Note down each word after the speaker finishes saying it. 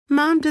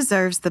Mom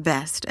deserves the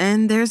best,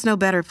 and there's no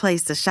better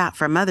place to shop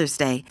for Mother's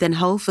Day than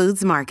Whole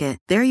Foods Market.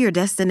 They're your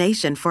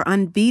destination for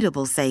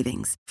unbeatable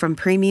savings, from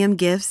premium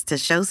gifts to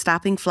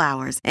show-stopping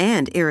flowers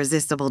and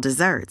irresistible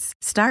desserts.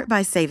 Start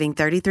by saving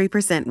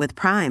 33% with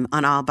Prime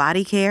on all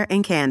body care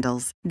and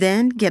candles.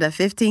 Then get a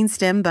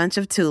 15-stem bunch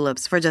of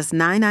tulips for just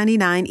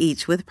 $9.99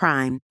 each with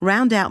Prime.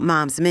 Round out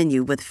Mom's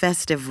menu with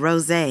festive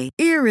rosé,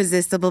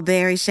 irresistible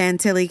berry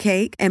chantilly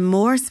cake, and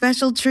more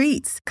special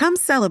treats. Come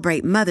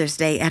celebrate Mother's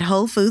Day at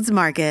Whole Foods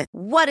Market.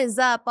 What is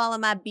up, all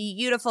of my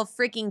beautiful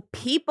freaking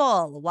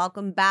people?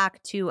 Welcome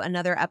back to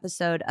another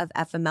episode of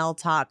FML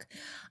Talk.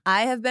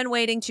 I have been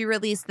waiting to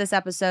release this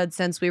episode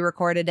since we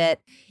recorded it.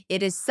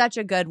 It is such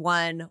a good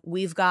one.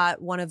 We've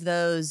got one of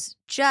those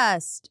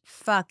just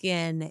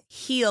fucking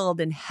healed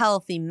and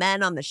healthy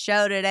men on the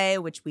show today,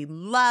 which we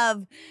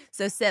love.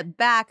 So sit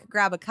back,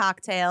 grab a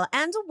cocktail,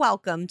 and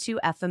welcome to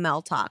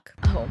FML Talk.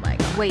 Oh my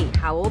God. Wait,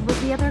 how old was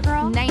the other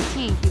girl?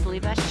 19. Can you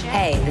believe that shit?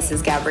 Hey, this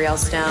is Gabrielle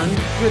Stone.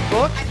 Good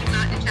book? I did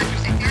not detect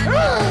your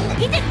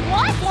He did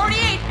what?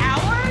 48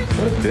 hours?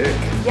 What a dick.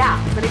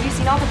 Yeah, but have you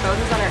seen all the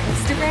photos on her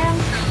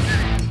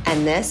Instagram?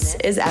 And this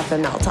is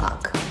FML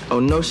Talk. Oh,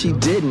 no, she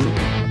didn't.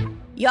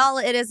 Y'all,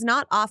 it is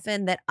not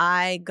often that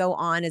I go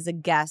on as a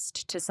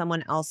guest to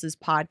someone else's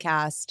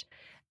podcast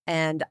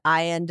and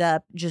I end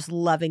up just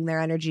loving their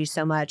energy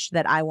so much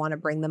that I want to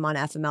bring them on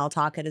FML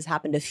Talk. It has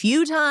happened a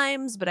few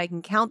times, but I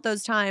can count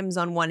those times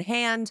on one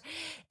hand.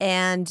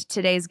 And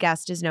today's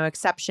guest is no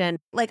exception.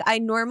 Like, I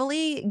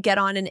normally get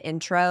on and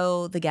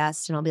intro the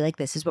guest and I'll be like,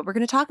 this is what we're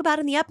going to talk about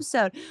in the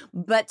episode.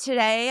 But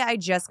today I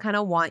just kind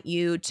of want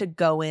you to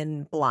go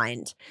in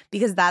blind,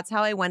 because that's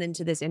how I went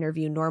into this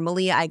interview.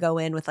 Normally I go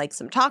in with like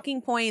some talking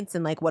points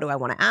and like, what do I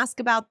want to ask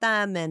about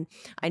them? And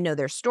I know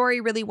their story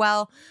really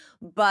well.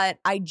 But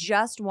I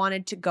just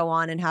wanted to go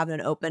on and have an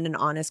open and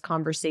honest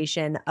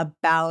conversation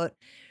about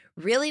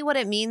really what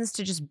it means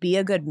to just be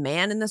a good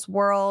man in this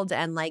world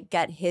and like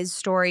get his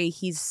story.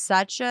 He's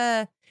such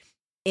a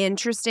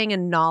interesting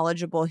and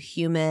knowledgeable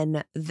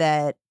human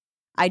that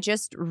I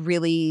just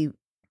really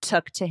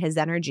took to his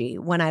energy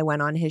when I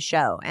went on his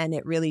show, and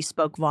it really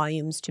spoke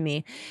volumes to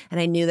me.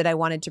 And I knew that I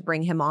wanted to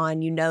bring him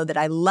on. You know that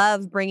I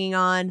love bringing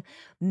on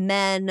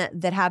men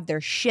that have their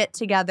shit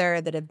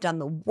together, that have done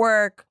the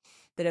work,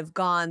 that have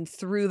gone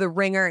through the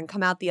ringer and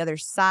come out the other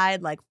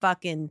side like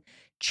fucking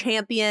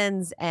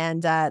champions.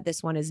 And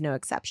this one is no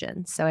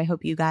exception. So I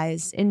hope you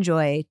guys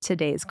enjoy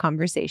today's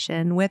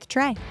conversation with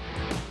Trey.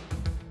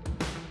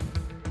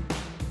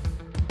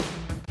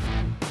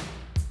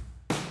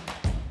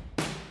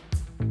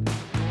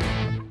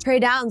 Trey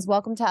Downs,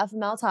 welcome to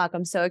FML Talk.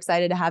 I'm so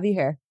excited to have you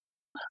here.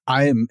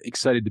 I am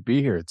excited to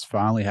be here. It's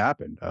finally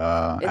happened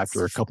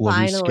after a couple of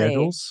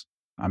reschedules.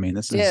 I mean,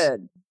 this is...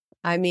 Dude.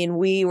 I mean,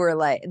 we were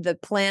like, the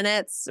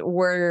planets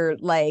were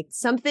like,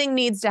 something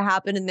needs to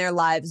happen in their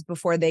lives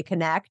before they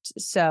connect.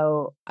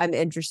 So I'm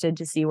interested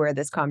to see where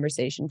this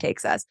conversation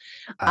takes us.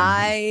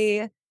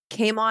 I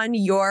came on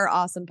your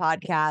awesome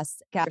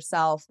podcast,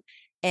 yourself,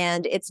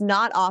 and it's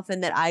not often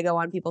that I go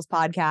on people's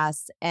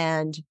podcasts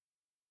and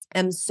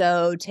am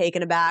so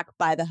taken aback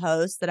by the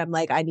host that I'm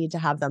like, I need to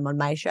have them on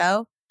my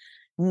show.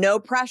 No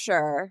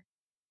pressure.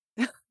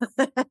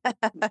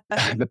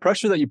 The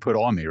pressure that you put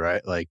on me,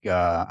 right? Like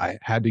I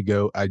had to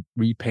go, I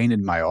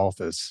repainted my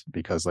office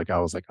because like I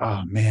was like,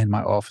 oh man,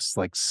 my office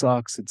like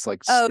sucks. It's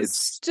like, it's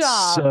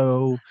stop.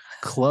 So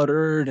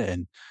cluttered,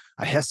 and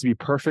it has to be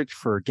perfect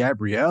for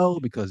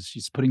Gabrielle because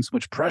she's putting so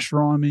much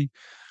pressure on me.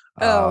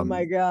 Oh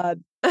my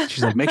God.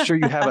 She's like, make sure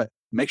you have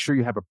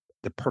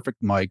the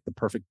perfect mic, the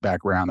perfect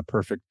background, the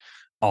perfect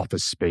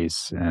office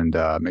space, and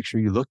make sure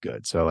you look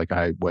good. So like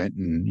I went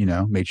and,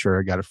 made sure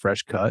I got a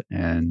fresh cut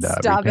and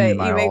stop it.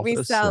 You make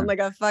me sound and... like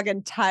a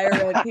fucking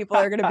tyrant. People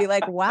are going to be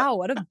like, wow,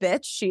 what a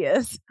bitch she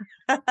is.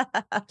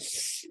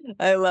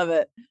 I love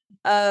it.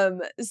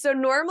 So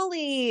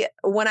normally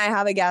when I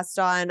have a guest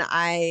on,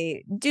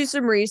 I do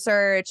some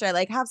research. I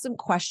like have some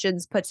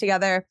questions put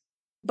together.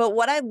 But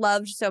what I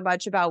loved so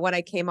much about when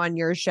I came on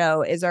your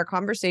show is our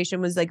conversation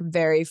was like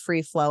very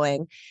free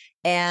flowing.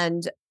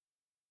 And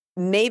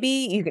maybe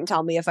you can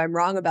tell me if I'm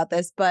wrong about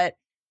this, but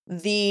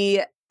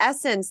the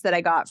essence that I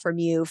got from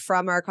you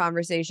from our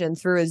conversation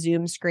through a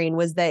Zoom screen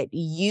was that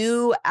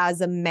you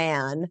as a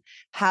man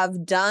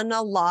have done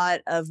a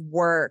lot of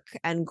work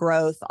and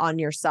growth on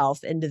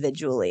yourself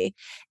individually.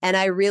 And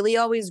I really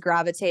always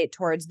gravitate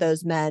towards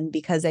those men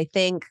because I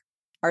think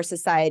our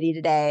society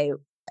today,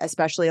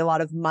 especially a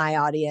lot of my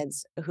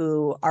audience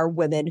who are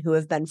women who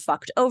have been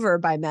fucked over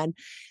by men,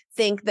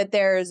 think that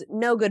there's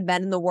no good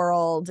men in the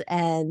world.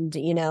 And,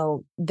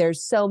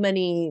 there's so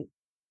many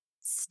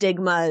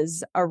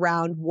stigmas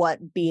around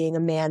what being a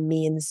man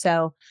means.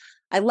 So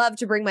I love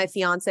to bring my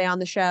fiance on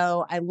the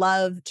show. I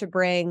love to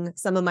bring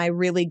some of my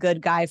really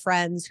good guy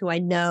friends who I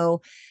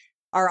know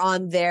are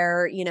on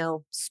their,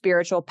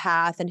 spiritual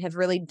path and have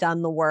really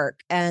done the work.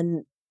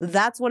 And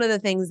that's one of the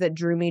things that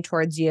drew me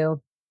towards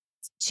you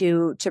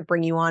to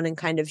bring you on and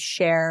kind of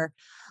share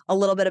a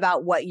little bit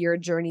about what your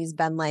journey's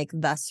been like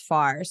thus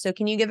far. So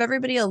can you give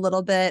everybody a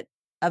little bit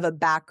of a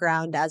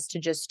background as to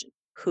just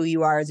who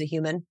you are as a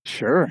human?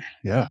 Sure.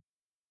 Yeah.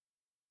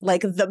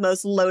 Like the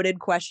most loaded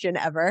question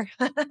ever.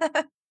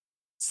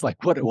 It's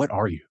like, what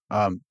are you?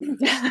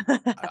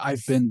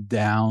 I've been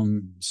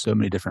down so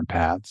many different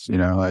paths,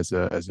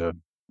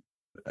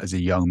 as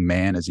a young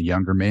man, as a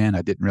younger man,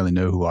 I didn't really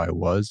know who I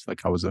was.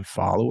 Like I was a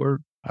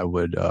follower. I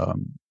would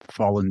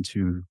fall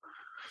into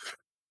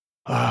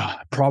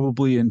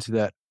probably into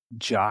that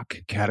jock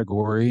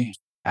category,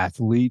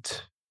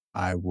 athlete.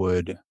 I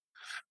would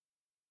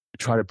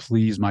try to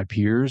please my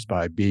peers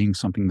by being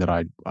something that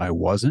I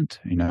wasn't,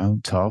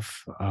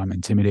 tough,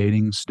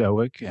 intimidating,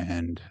 stoic,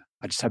 and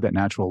I just had that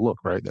natural look,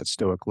 right? That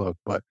stoic look.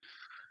 But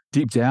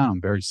deep down,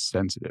 I'm very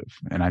sensitive,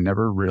 and I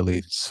never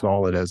really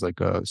saw it as like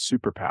a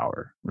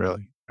superpower,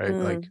 really, right?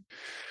 Like Mm,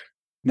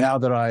 now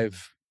that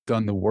I've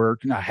done the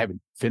work, and I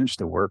haven't finished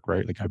the work,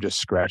 right? Like I've just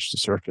scratched the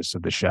surface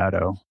of the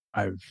shadow.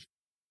 I've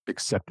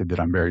accepted that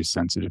I'm very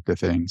sensitive to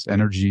things,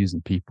 energies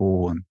and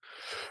people and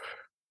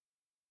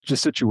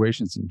just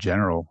situations in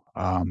general.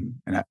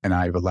 And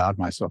I've allowed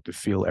myself to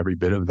feel every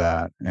bit of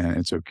that, and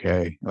it's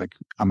okay. Like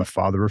I'm a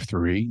father of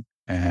three,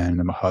 and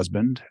I'm a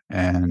husband,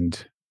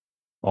 and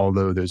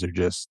although those are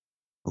just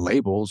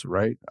labels,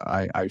 right?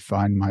 I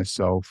find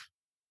myself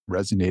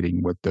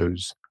resonating with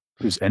those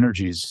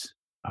energies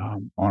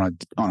on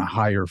a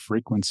higher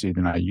frequency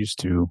than I used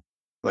to,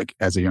 like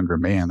as a younger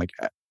man. Like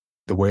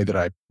the way that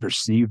I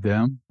perceive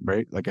them,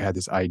 right? Like I had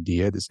this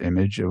idea, this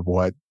image of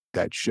what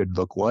that should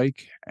look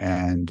like,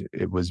 and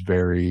it was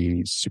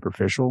very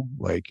superficial.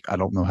 Like I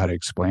don't know how to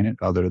explain it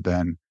other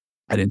than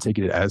I didn't take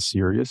it as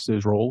serious,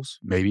 those roles.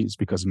 Maybe it's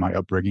because of my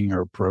upbringing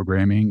or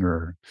programming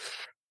or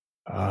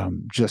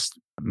just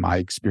my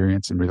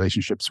experience in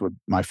relationships with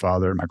my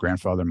father, my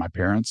grandfather, my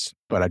parents.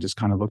 But I just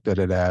kind of looked at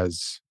it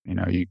as,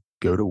 you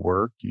go to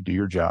work, you do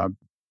your job,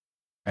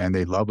 and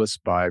they love us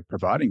by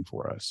providing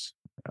for us.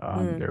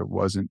 mm, There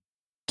wasn't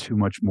too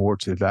much more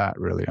to that,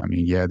 really. I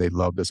mean, yeah, they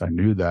loved us. I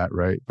knew that,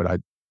 right? But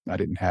I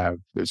didn't have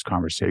those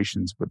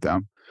conversations with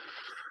them,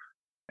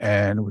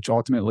 and which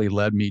ultimately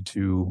led me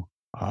to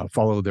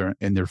follow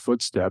their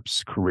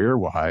footsteps career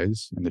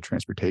wise in the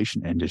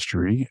transportation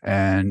industry.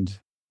 And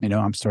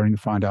I'm starting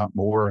to find out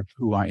more of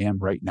who I am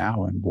right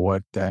now and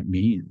what that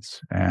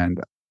means.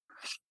 And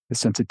the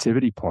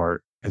sensitivity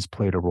part has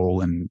played a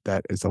role in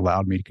that. Has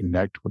allowed me to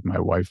connect with my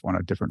wife on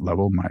a different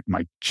level,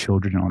 my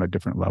children on a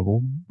different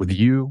level, with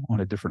you on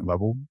a different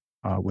level,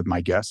 with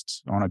my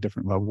guests on a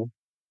different level.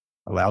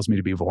 Allows me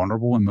to be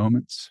vulnerable in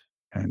moments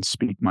and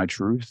speak my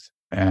truth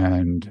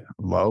and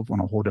love on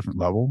a whole different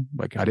level.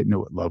 Like I didn't know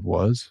what love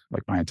was,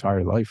 like my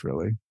entire life,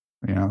 really.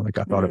 Like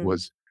I thought it mm,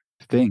 was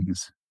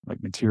things,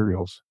 like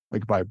materials.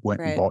 Like if I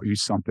went and right. bought you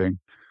something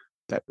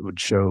that would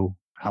show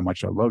how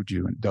much I loved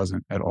you, and it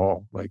doesn't at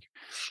all. Like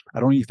I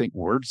don't even think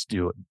words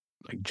do it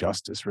like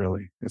justice,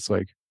 really. It's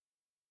like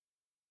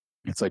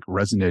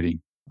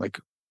resonating, like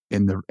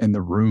in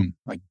the room,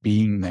 like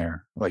being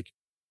there, like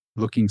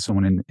looking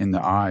someone in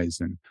the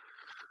eyes and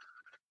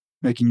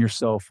making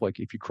yourself, like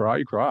if you cry,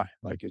 you cry.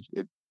 Like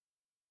it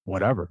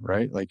whatever,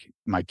 right? Like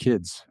my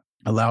kids,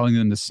 allowing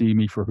them to see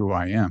me for who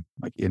I am,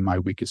 like in my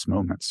weakest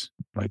moments,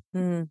 like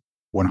Mm,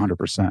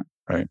 100%,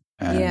 right?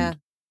 yeah. And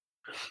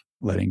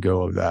letting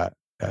go of that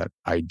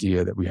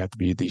idea that we have to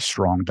be these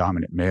strong,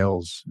 dominant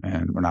males,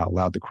 and we're not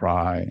allowed to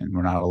cry, and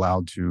we're not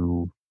allowed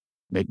to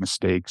make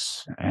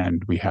mistakes,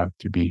 and we have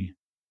to be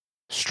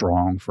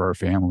strong for our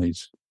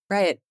families.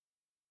 Right.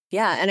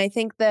 Yeah. And I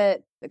think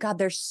that, God,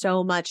 there's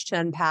so much to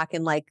unpack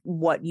in like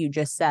what you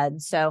just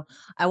said. So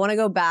I want to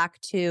go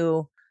back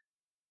to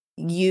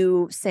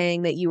you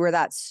saying that you were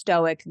that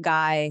stoic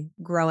guy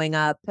growing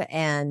up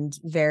and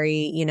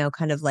very,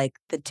 kind of like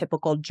the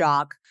typical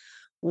jock.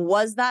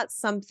 Was that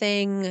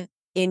something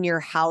in your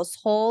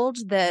household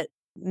that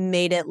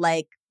made it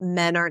like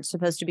men aren't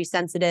supposed to be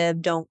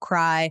sensitive, don't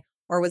cry?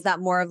 Or was that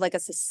more of like a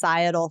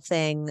societal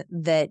thing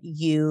that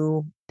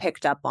you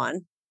picked up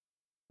on?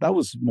 That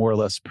was more or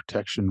less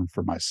protection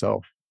for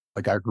myself.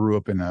 Like I grew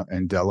up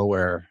in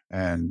Delaware,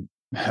 and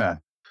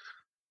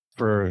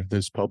for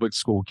those public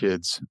school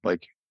kids,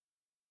 like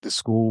the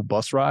school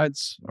bus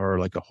rides are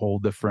like a whole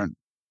different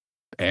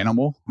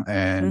animal.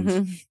 And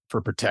Hmm.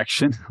 for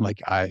protection,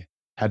 like I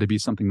had to be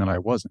something that I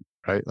wasn't,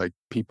 right? Like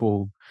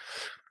people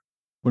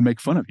would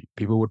make fun of you.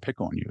 People would pick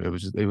on you.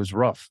 It was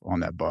rough on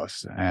that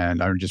bus.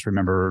 And I just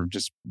remember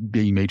just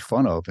being made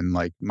fun of. And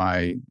like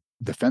my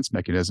defense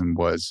mechanism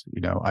was,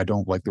 I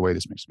don't like the way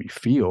this makes me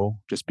feel,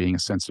 just being a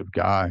sensitive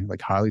guy,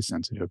 like highly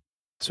sensitive.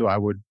 So I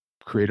would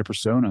create a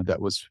persona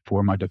that was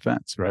for my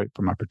defense, right?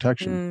 For my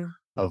protection Mm,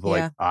 of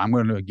like, yeah. I'm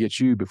going to get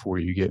you before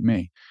you get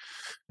me.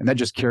 And that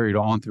just carried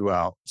on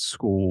throughout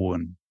school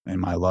and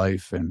my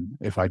life. And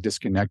if I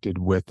disconnected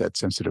with that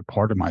sensitive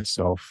part of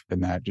myself, then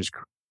that just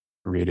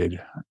created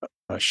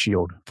a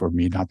shield for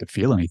me not to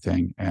feel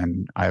anything,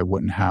 and I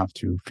wouldn't have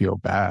to feel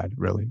bad,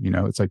 really.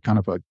 It's like kind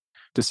of a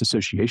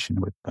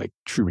disassociation with like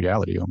true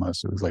reality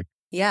almost. It was like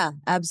Yeah,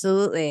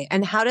 absolutely.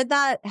 And how did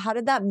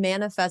that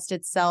manifest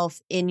itself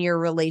in your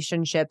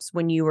relationships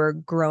when you were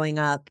growing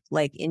up,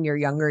 like in your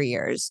younger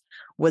years?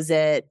 Was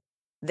it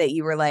that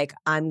you were like,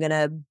 I'm going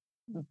to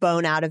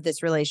bone out of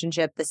this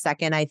relationship the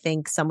second I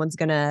think someone's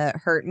going to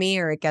hurt me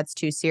or it gets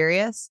too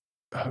serious?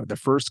 The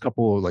first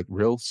couple of like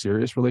real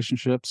serious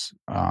relationships,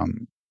 I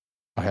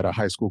had a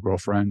high school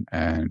girlfriend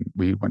and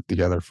we went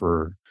together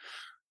for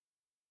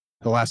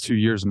the last 2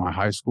 years of my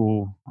high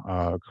school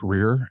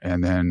career.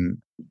 And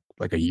then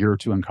like a year or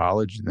two in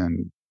college,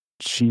 then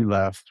she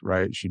left,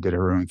 right? She did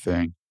her own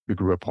thing. We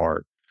grew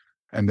apart.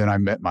 And then I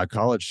met my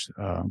college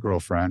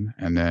girlfriend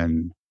and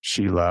then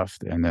she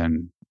left. And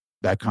then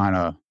that kind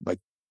of like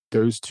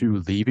those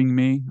two leaving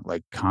me,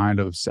 like kind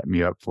of set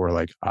me up for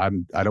like, I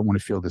don't want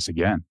to feel this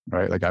again,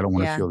 right? Like, I don't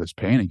want to Yeah. feel this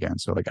pain again.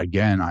 So like,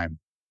 again, I'm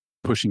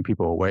pushing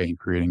people away and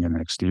creating an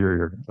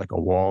exterior, like a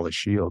wall, a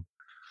shield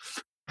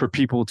for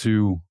people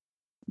to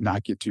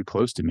not get too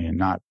close to me and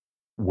not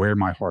wear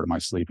my heart on my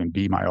sleeve and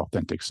be my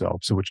authentic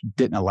self. So which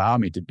didn't allow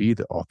me to be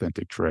the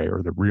authentic Trey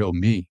or the real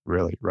me,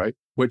 really, right?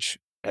 Which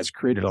has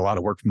created a lot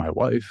of work for my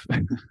wife,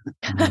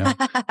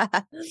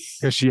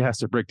 because she has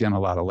to break down a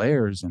lot of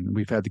layers. And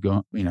we've had to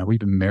go, we've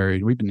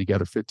been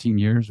together 15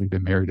 years. We've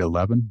been married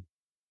 11.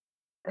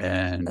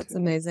 And That's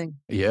amazing.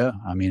 yeah,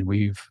 I mean,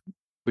 we've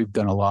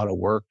done a lot of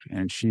work,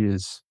 and she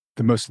is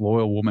the most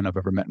loyal woman I've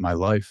ever met in my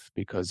life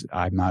because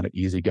I'm not an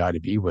easy guy to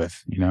be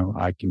with.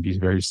 I can be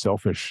very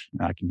selfish.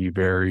 I can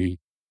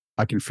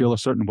feel a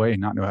certain way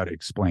and not know how to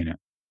explain it.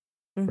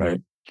 Mm-hmm.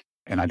 Right.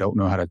 And I don't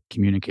know how to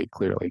communicate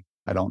clearly.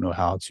 I don't know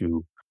how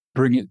to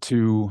bring it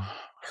to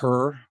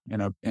her in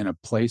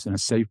a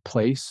safe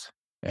place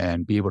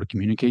and be able to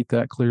communicate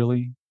that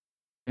clearly.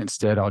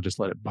 Instead, I'll just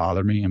let it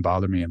bother me and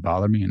bother me and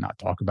bother me and not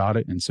talk about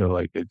it. And so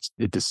like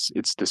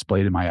it's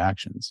displayed in my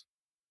actions.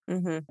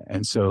 Mm-hmm.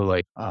 And so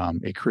like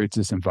it creates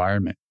this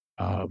environment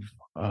of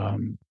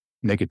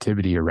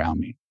negativity around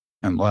me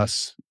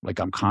unless like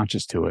I'm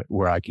conscious to it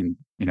where I can,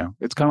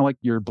 it's kind of like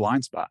your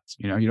blind spots,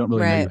 you don't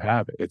really know you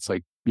have it. It's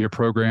like your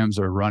programs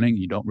are running,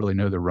 you don't really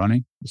know they're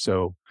running.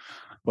 So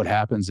what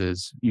happens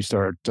is you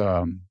start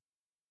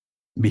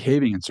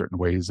behaving in certain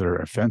ways that are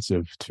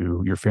offensive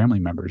to your family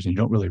members and you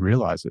don't really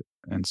realize it.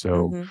 And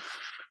so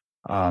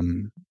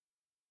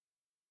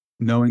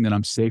knowing that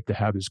I'm safe to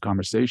have these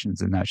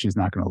conversations and that she's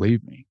not going to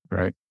leave me.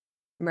 Right.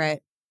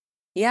 Right.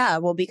 Yeah.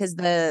 Well, because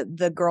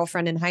the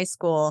girlfriend in high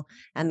school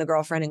and the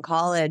girlfriend in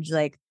college,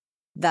 like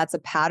that's a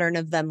pattern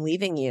of them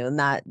leaving you. And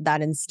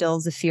that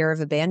instills a fear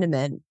of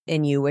abandonment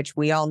in you, which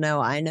we all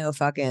know, I know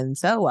fucking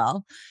so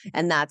well.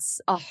 And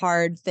that's a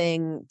hard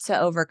thing to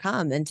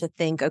overcome and to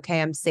think, okay,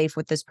 I'm safe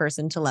with this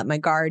person, to let my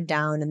guard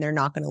down and they're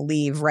not going to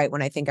leave right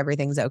when I think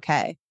everything's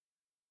okay.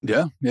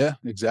 Yeah,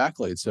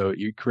 exactly. So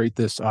you create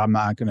this, I'm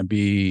not going to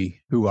be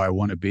who I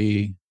want to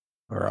be,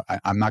 or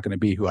I'm not going to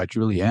be who I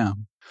truly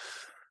am,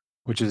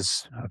 which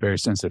is a very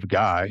sensitive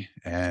guy.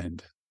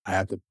 And I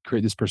have to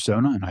create this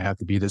persona and I have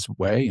to be this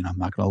way and I'm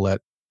not going to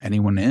let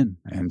anyone in.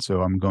 And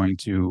so I'm going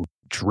to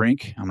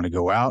drink, I'm going to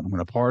go out, I'm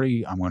going to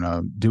party, I'm going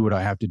to do what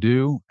I have to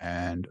do.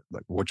 And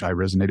like, which I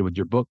resonated with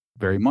your book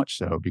very much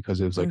so,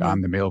 because it was like,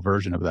 I'm the male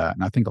version of that.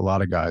 And I think a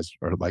lot of guys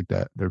are like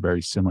that. They're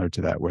very similar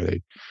to that, where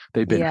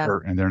they've been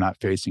hurt and they're not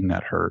facing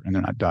that hurt and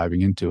they're not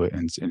diving into it.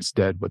 And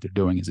instead what they're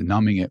doing is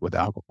numbing it with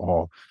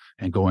alcohol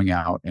and going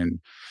out and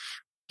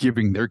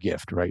giving their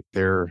gift, right?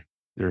 Their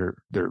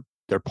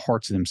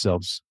parts of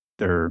themselves,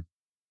 their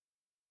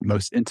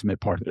most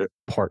intimate part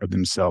of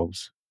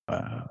themselves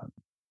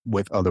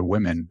with other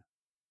women,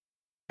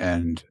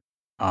 and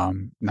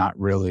not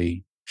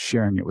really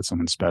sharing it with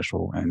someone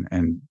special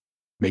and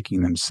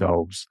making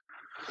themselves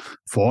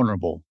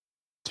vulnerable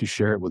to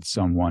share it with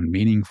someone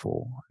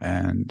meaningful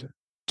and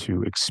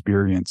to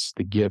experience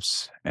the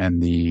gifts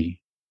and the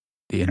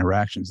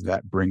interactions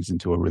that brings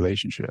into a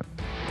relationship.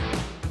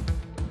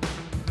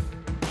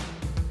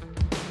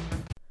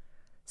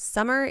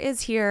 Summer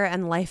is here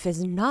and life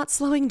is not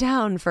slowing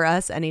down for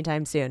us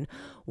anytime soon.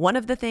 One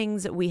of the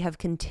things we have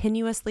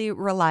continuously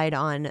relied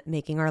on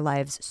making our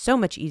lives so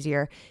much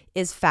easier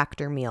is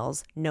Factor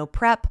meals. No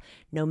prep,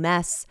 no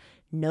mess,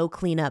 no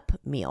cleanup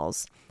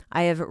meals.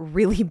 I have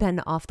really been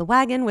off the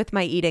wagon with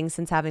my eating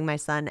since having my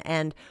son,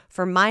 and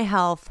for my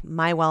health,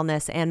 my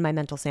wellness, and my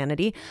mental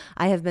sanity,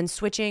 I have been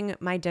switching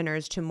my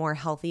dinners to more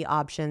healthy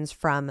options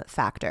from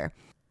Factor.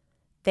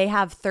 They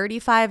have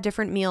 35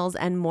 different meals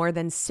and more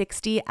than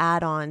 60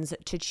 add-ons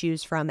to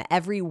choose from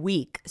every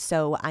week,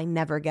 so I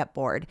never get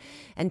bored.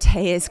 And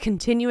Tay is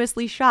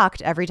continuously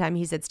shocked every time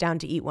he sits down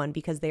to eat one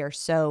because they are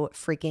so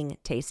freaking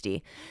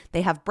tasty.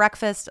 They have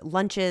breakfast,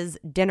 lunches,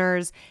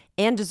 dinners,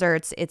 and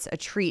desserts. It's a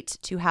treat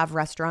to have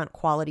restaurant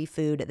quality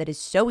food that is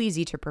so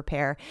easy to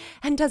prepare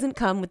and doesn't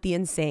come with the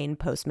insane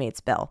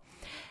Postmates bill.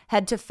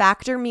 Head to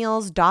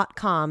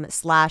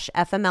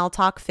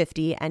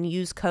factormeals.com/FMLTalk50 and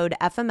use code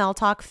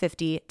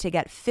FMLTalk50 to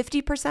get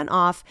 50%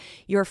 off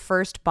your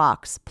first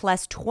box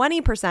plus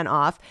 20%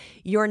 off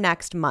your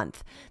next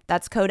month.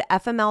 That's code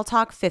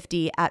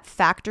FMLTalk50 at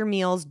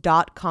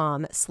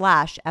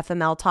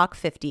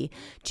factormeals.com/FMLTalk50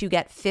 to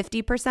get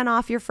 50%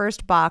 off your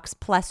first box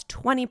plus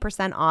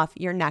 20% off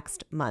your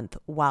next month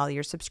while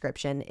your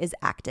subscription is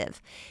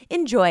active.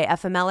 Enjoy,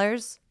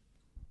 FMLers.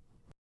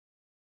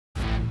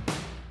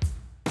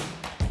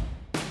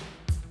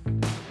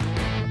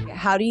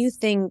 how do you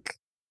think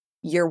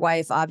your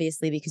wife,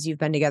 obviously, because you've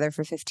been together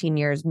for 15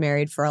 years,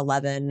 married for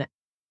 11,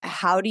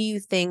 how do you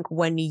think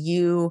when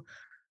you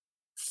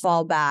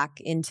fall back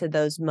into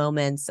those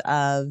moments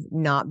of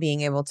not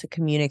being able to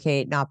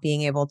communicate, not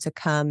being able to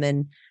come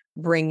and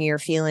bring your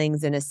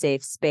feelings in a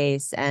safe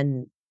space,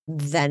 and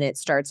then it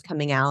starts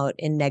coming out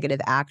in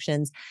negative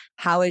actions,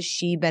 how has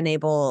she been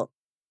able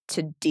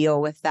to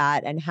deal with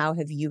that? And how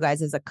have you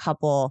guys as a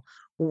couple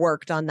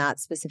worked on that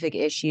specific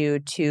issue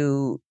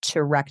to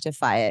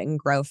rectify it and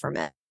grow from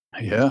it?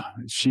 Yeah,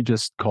 she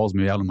just calls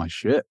me out on my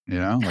shit,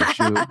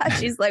 like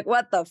She's like,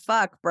 what the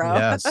fuck, bro?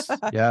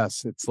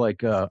 Yes. It's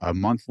like a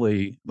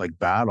monthly like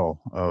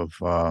battle of,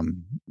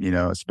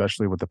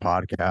 especially with the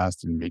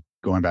podcast and me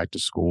going back to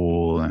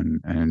school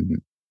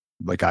and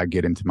like I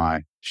get into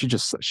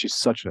she's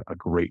such a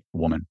great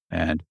woman,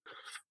 and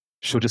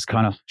she'll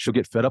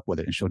get fed up with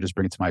it and she'll just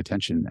bring it to my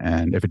attention.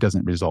 And if it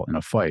doesn't result in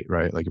a fight,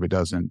 right? Like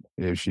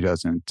if she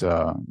doesn't,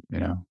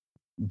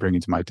 bring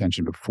it to my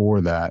attention before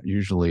that,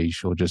 usually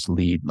she'll just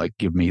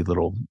give me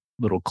little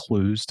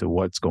clues to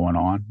what's going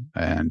on.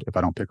 And if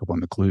I don't pick up on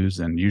the clues,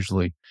 then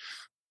usually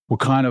we'll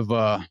kind of,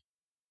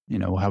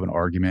 we'll have an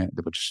argument,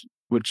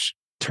 which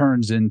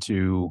turns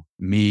into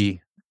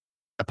me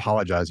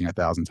apologizing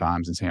 1,000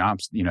 times and saying,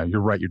 you're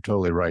right, you're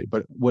totally right.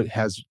 But what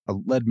has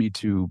led me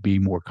to be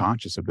more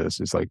conscious of this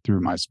is like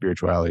through my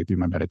spirituality, through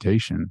my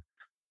meditation,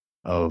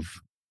 of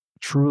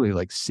truly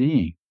like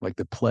seeing like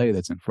the play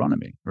that's in front of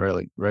me, right?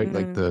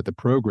 Like the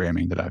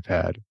programming that I've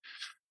had,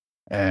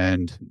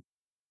 and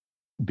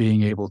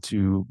being able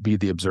to be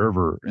the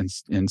observer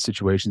in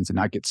situations and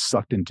not get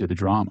sucked into the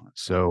drama.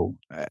 So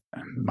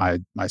my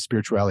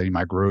spirituality,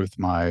 my growth,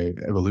 my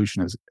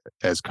evolution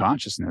as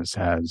consciousness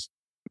has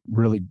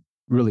really,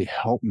 really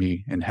helped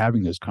me in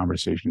having those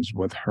conversations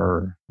with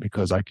her,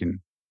 because I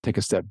can take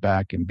a step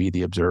back and be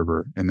the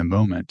observer in the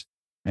moment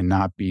and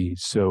not be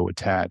so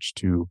attached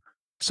to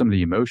some of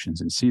the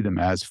emotions and see them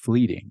as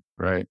fleeting,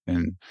 right?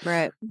 And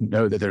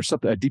know that there's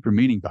a deeper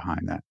meaning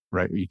behind that,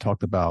 right? You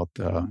talked about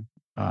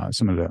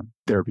some of the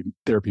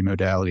therapy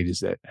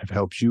modalities that have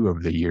helped you over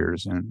the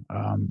years, and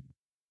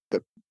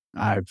that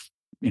I've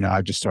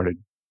just started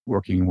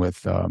working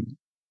with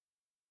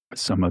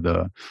some of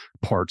the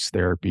parts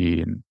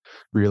therapy and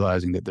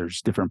realizing that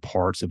there's different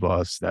parts of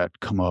us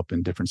that come up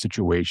in different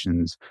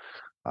situations.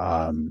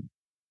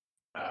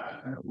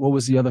 What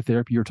was the other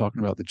therapy you were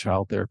talking about? The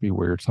child therapy,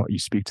 where you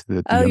speak to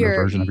the younger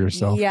version of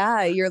yourself.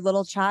 Yeah, your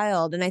little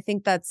child. And I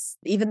think that's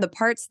even the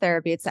parts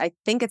therapy. I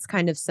think it's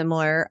kind of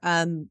similar,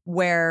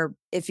 where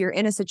if you're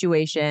in a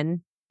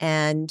situation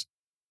and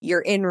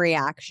you're in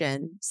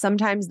reaction,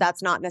 sometimes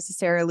that's not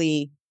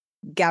necessarily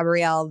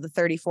Gabrielle, the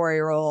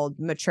 34-year-old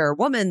mature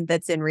woman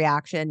that's in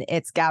reaction.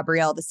 It's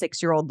Gabrielle, the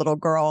 6-year-old little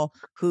girl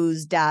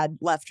whose dad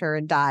left her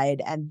and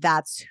died. And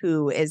that's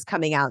who is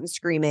coming out and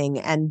screaming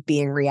and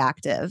being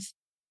reactive.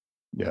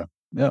 Yeah.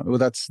 Yeah. Well,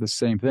 that's the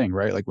same thing,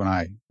 right? Like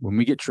when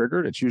we get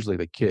triggered, it's usually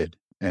the kid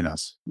in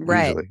us,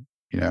 right?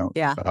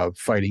 Usually,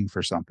 fighting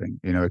for something.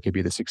 It could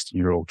be the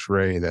 16-year-old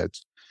Trey that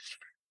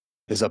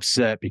is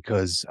upset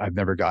because I've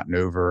never gotten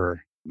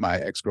over my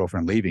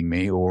ex-girlfriend leaving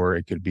me, or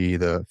it could be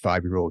the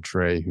 5-year-old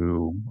Trey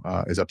who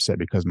is upset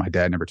because my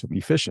dad never took me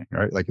fishing,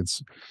 right? Like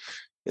it's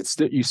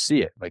you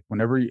see it like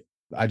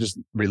I just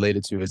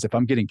related to is if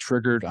I'm getting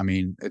triggered, I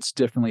mean, it's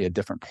definitely a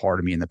different part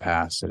of me in the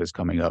past that is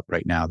coming up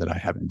right now that I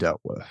haven't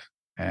dealt with.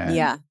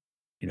 And,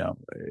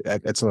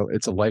 it's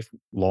a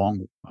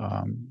lifelong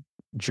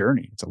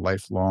journey. It's a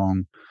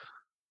lifelong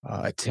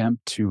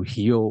attempt to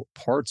heal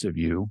parts of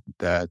you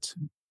that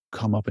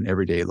come up in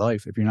everyday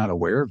life. If you're not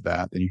aware of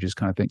that, then you just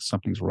kind of think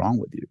something's wrong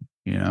with you.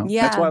 Yeah.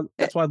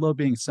 That's why I love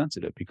being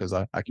sensitive, because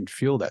I can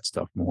feel that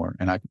stuff more,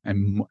 and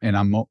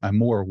I'm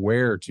more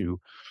aware to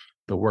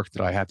the work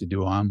that I have to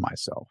do on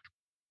myself.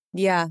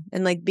 Yeah.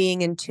 And like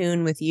being in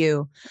tune with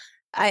you.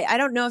 I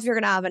don't know if you're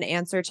going to have an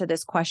answer to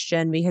this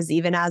question, because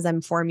even as I'm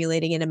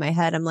formulating it in my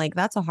head, I'm like,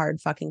 that's a hard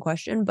fucking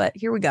question, but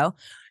here we go.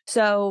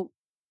 So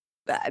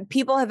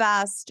people have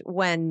asked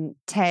when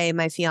Tay,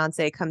 my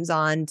fiance, comes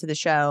on to the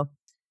show,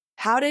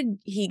 how did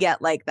he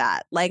get like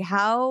that? Like,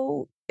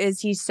 how is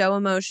he so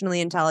emotionally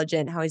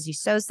intelligent? How is he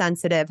so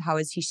sensitive? How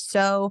is he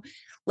so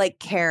like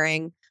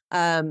caring?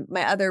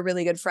 My other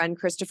really good friend,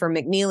 Christopher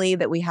McNeely,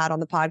 that we had on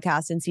the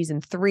podcast in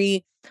season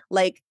 3,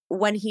 like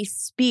when he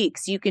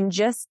speaks, you can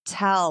just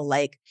tell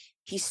like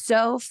he's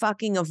so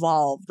fucking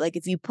evolved. Like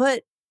if you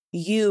put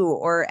you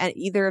or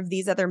either of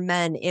these other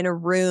men in a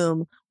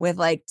room with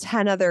like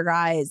 10 other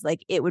guys,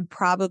 like it would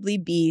probably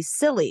be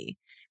silly,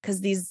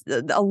 because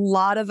a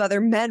lot of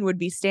other men would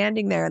be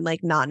standing there and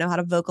like not know how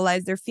to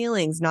vocalize their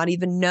feelings, not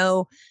even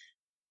know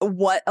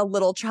what a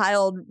little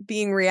child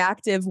being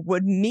reactive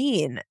would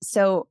mean.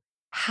 So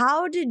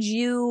how did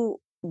you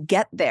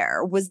get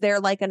there? Was there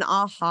like an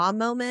aha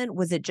moment?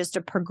 Was it just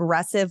a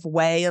progressive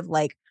way of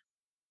like,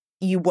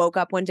 you woke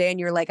up one day and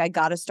you're like, I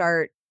got to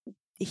start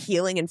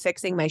healing and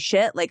fixing my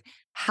shit? Like,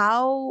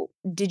 how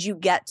did you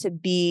get to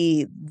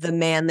be the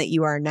man that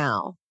you are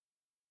now?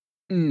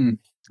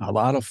 A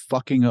lot of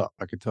fucking up,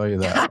 I could tell you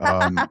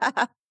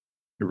that.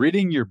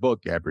 reading your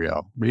book,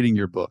 Gabrielle, reading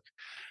your book.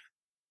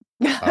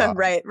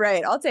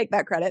 Right. I'll take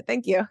that credit.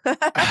 Thank you.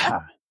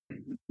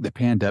 The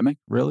pandemic,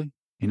 really,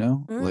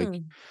 like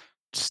Mm.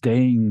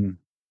 staying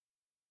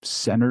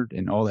centered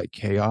in all that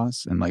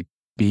chaos and like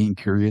being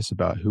curious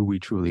about who we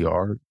truly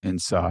are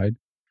inside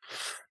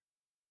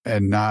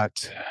and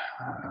not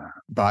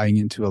buying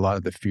into a lot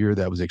of the fear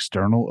that was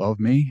external of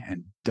me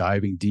and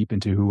diving deep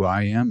into who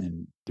I am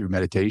and through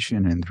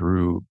meditation and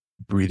through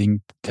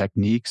breathing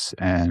techniques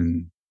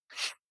and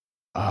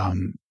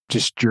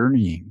just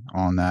journeying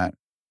on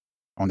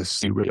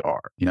this who you really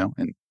are,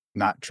 and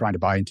not trying to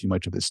buy into too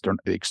much of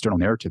the external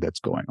narrative that's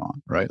going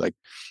on, right? Like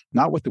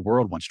not what the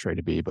world wants Trey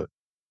to be, but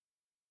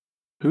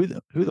who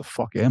the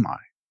fuck am I?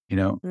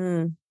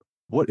 Mm.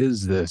 What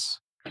is this?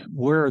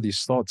 Where are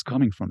these thoughts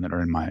coming from that are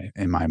in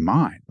my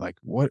mind? Like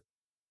what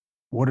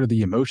are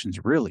the emotions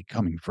really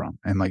coming from?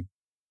 And like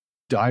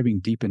diving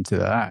deep into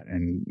that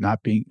and not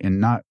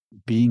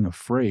being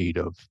afraid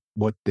of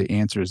what the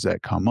answers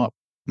that come up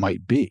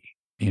might be,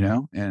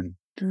 and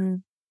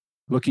Mm.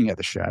 looking at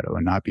the shadow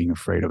and not being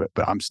afraid of it.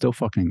 But I'm still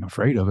fucking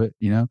afraid of it,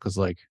 because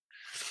like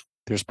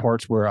there's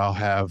parts where I'll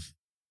have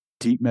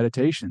deep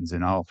meditations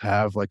and I'll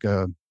have like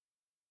a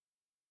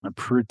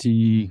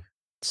pretty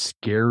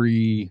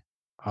scary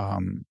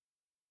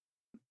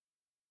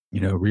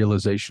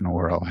realization,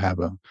 or I'll have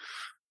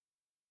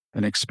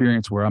an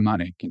experience where I'm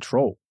not in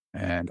control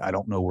and I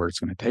don't know where it's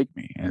going to take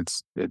me. And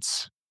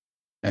it's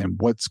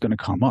and what's going to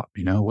come up,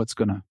 what's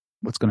going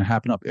to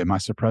happen up. Am I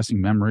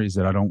suppressing memories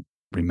that I don't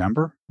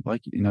remember?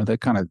 Like,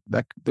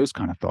 those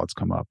kind of thoughts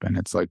come up, and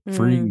it's like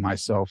freeing Mm.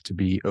 myself to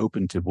be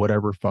open to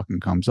whatever fucking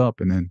comes up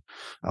and then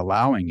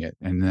allowing it.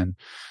 And then,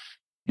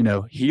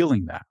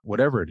 healing that,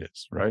 whatever it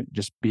is, right?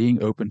 Just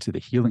being open to the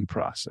healing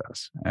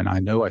process. And I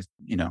know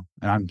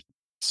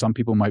some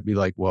people might be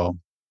like, well,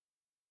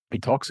 he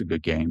talks a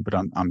good game, but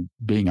I'm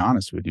being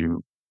honest with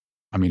you.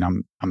 I mean,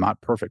 I'm not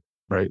perfect,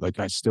 right? Like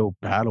I still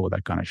battle with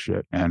that kind of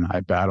shit, and I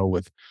battle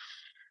with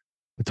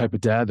the type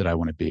of dad that I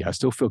want to be. I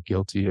still feel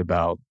guilty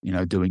about,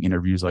 doing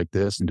interviews like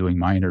this and doing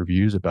my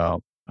interviews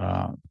about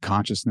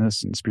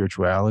consciousness and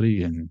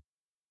spirituality, and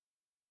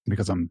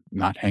because I'm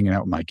not hanging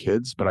out with my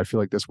kids. But I feel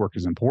like this work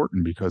is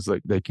important because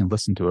like they can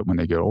listen to it when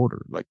they get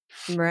older. Like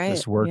Right.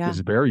 this work Yeah.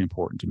 is very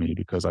important to me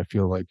because I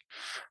feel like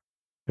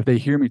if they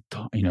hear me,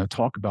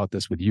 talk about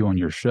this with you on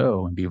your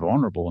show and be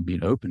vulnerable and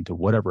being open to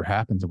whatever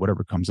happens and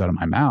whatever comes out of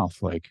my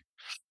mouth, like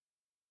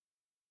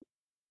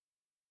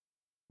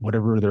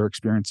whatever they're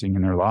experiencing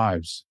in their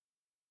lives,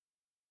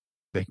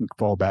 they can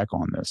fall back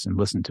on this and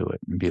listen to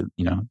it and be,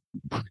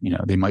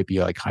 they might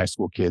be like high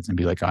school kids and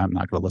be like, I'm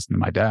not going to listen to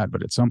my dad.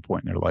 But at some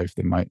point in their life,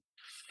 they might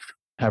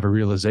have a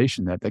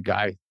realization that the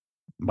guy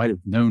might have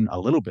known a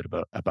little bit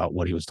about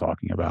what he was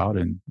talking about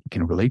and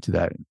can relate to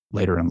that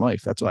later in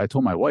life. That's what I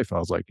told my wife. I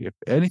was like, if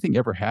anything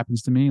ever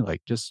happens to me,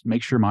 like just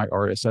make sure my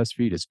RSS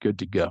feed is good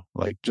to go.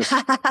 Like just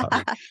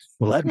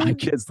let my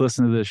kids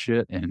listen to this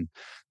shit. And,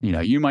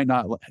 you might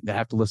not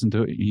have to listen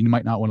to it. You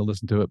might not want to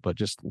listen to it, but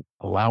just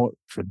allow it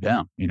for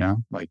them,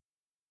 like,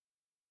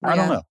 I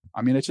don't Yeah. know.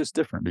 I mean, it's just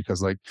different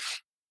because like,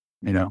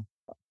 you know,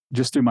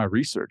 just through my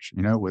research,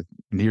 with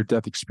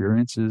near-death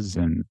experiences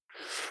and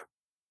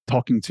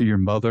talking to your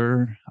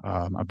mother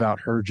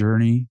about her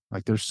journey,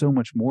 like there's so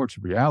much more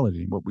to reality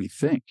than what we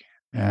think.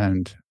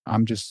 And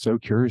I'm just so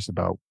curious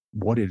about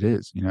what it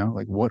is,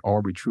 like what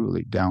are we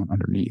truly down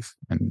underneath?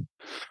 And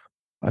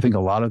I think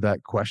a lot of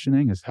that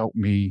questioning has helped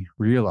me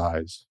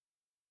realize,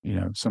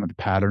 some of the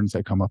patterns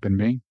that come up in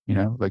me,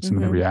 like some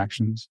of the Mm-hmm.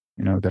 reactions,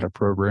 that are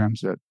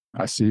programs that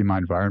I see in my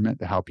environment,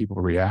 to how people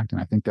react.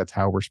 And I think that's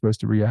how we're supposed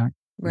to react,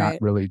 not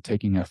Right. really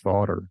taking a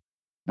thought or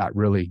not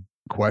really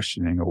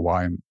questioning or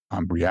why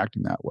I'm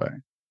reacting that way.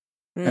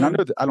 And I Mm.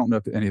 know that I don't know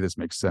if any of this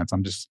makes sense.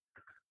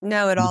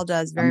 No, it all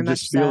does very I'm much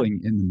just so. feeling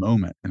in the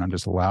moment and I'm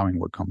just allowing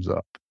what comes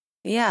up.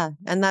 Yeah.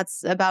 And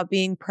that's about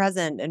being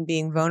present and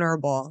being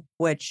vulnerable,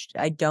 which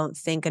I don't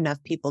think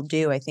enough people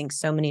do. I think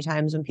so many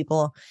times when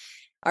people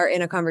are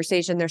in a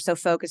conversation, they're so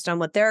focused on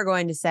what they're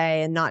going to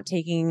say and not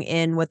taking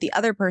in what the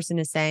other person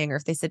is saying. Or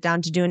if they sit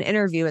down to do an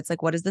interview, it's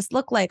like, what does this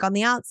look like on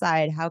the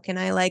outside? How can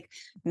I like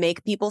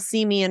make people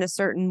see me in a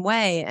certain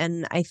way?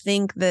 And I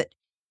think that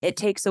it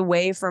takes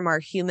away from our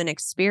human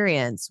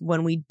experience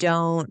when we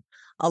don't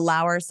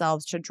allow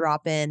ourselves to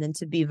drop in and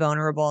to be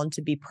vulnerable and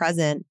to be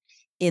present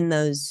in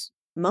those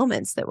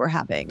moments that we're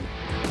having.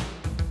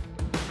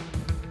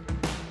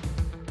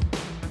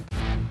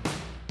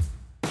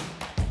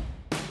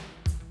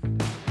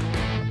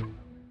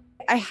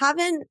 I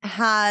haven't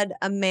had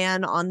a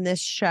man on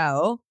this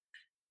show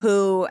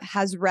who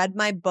has read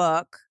my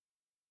book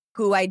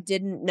who I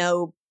didn't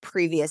know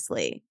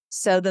previously.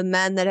 So the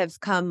men that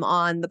have come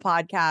on the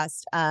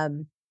podcast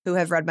who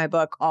have read my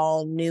book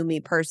all knew me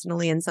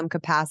personally in some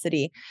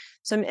capacity.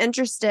 So I'm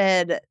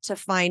interested to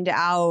find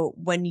out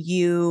when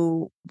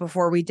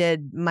before we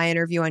did my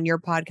interview on your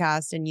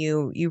podcast and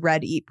you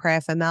read Eat, Pray,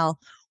 FML,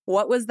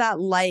 what was that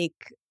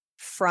like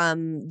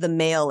from the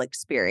male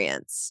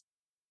experience?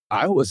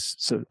 I was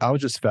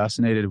just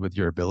fascinated with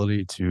your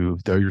ability to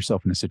throw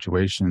yourself in a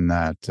situation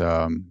that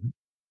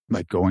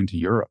like going to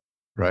Europe,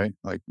 right?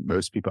 Like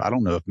most people, I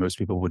don't know if most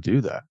people would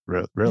do that,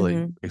 really,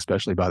 Mhm.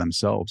 especially by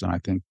themselves. And I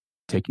think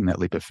taking that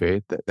leap of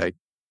faith, that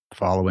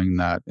following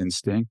that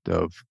instinct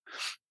of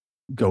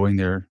going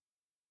there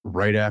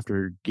right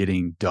after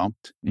getting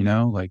dumped,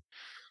 like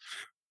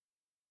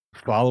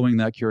following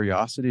that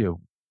curiosity of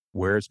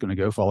where it's going to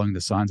go, following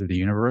the signs of the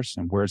universe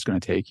and where it's going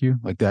to take you.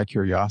 Like that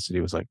curiosity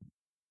was like,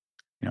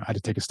 I had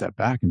to take a step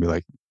back and be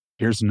like,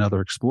 here's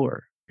another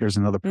explorer. Here's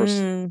another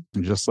person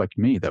Mm. just like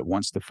me that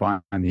wants to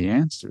find the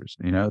answers.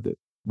 That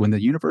when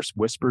the universe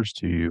whispers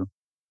to you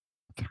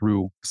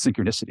through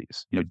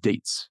synchronicities,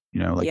 dates,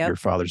 like Yep. your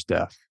father's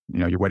death,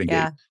 your wedding date,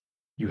 Yeah.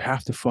 you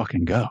have to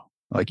fucking go.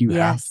 Like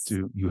Yes.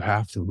 you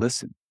have to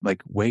listen,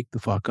 like wake the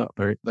fuck up,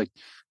 right? Like,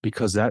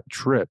 because that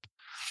trip,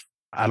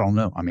 I don't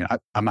know. I mean,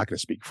 I'm not going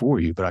to speak for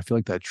you, but I feel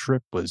like that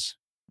trip was,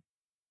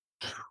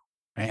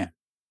 man,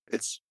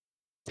 it's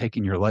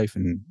taking your life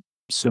in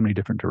so many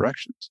different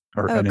directions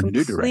or Oh, in a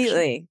new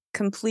direction.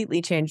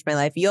 completely changed my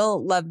life.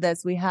 You'll love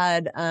this. We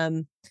had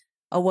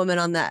a woman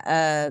on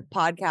that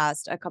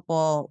podcast a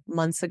couple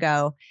months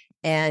ago,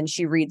 and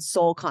she reads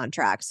soul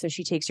contracts. So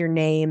she takes your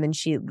name and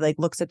she like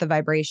looks at the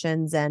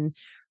vibrations and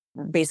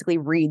basically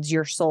reads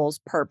your soul's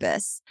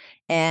purpose.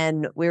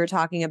 And we were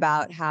talking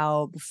about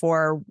how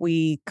before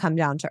we come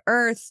down to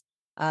earth,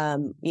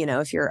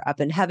 if you're up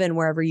in heaven,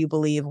 wherever you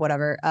believe,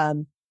 whatever,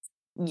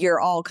 you're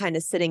all kind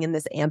of sitting in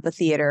this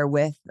amphitheater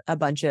with a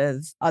bunch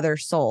of other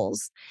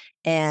souls.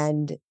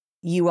 And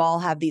you all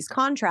have these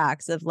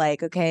contracts of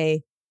like,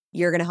 okay,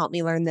 you're going to help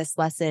me learn this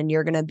lesson.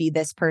 You're going to be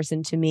this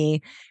person to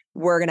me.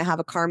 We're going to have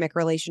a karmic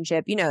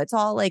relationship. It's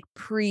all like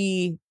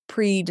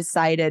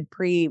pre-decided,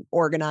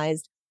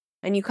 pre-organized.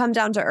 And you come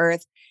down to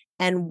earth.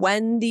 And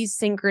when these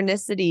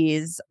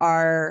synchronicities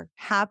are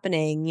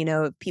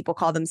happening, people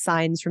call them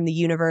signs from the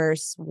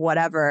universe,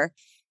 whatever,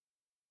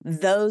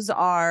 those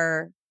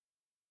are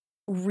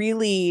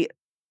really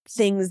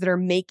things that are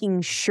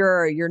making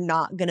sure you're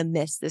not going to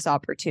miss this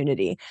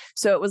opportunity.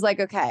 So it was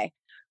like, okay,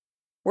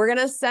 we're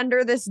going to send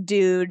her this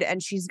dude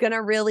and she's going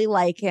to really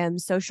like him.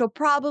 So she'll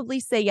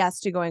probably say yes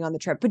to going on the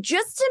trip. But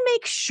just to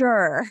make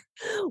sure,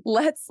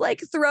 let's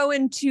like throw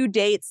in 2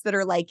 dates that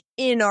are like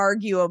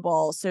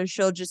inarguable. So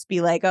she'll just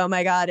be like, oh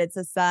my God, it's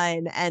a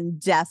sign, and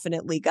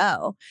definitely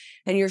go.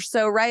 And you're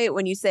so right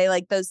when you say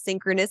like those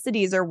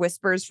synchronicities are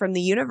whispers from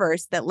the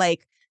universe that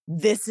like,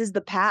 this is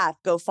the path,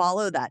 go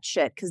follow that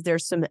shit, because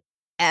there's some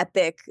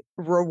epic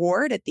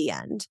reward at the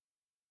end.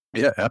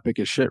 Yeah, epic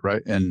as shit,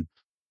 right? And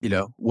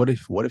what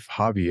if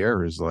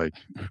Javier is like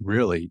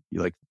really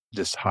like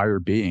this higher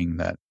being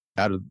that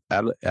out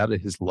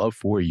of his love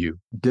for you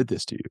did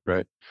this to you,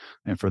 right?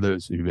 And for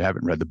those who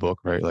haven't read the book,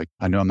 right? Like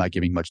I know I'm not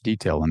giving much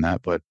detail on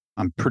that, but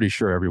I'm pretty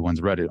sure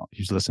everyone's read it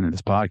who's listening to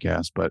this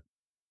podcast. But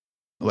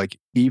like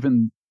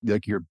even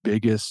like your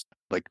biggest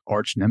like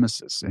arch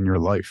nemesis in your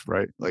life,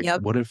 right? Like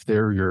Yep. what if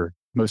they're your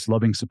most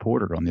loving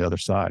supporter on the other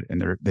side and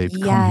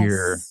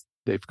Yes.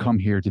 they've come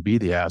here to be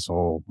the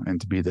asshole and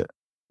to be the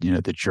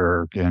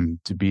jerk and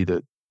to be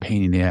the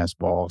pain in the ass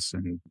boss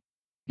and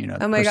the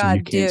Oh my person you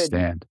God, can't dude.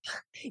 stand.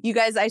 You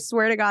guys, I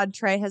swear to God,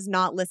 Trey has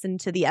not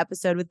listened to the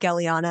episode with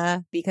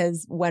Galliana,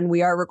 because when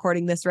we are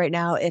recording this right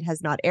now, it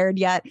has not aired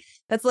yet.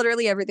 That's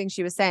literally everything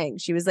she was saying.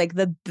 She was like,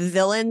 the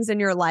villains in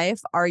your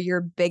life are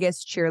your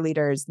biggest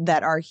cheerleaders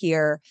that are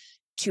here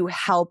to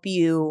help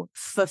you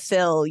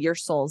fulfill your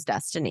soul's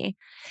destiny.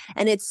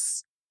 And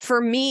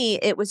for me,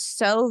 it was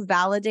so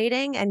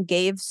validating and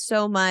gave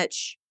so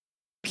much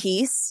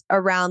peace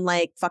around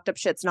like fucked up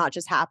shit's not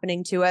just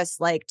happening to us,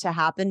 like to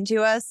happen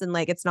to us. And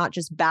like, it's not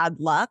just bad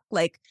luck.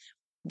 Like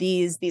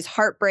these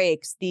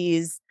heartbreaks,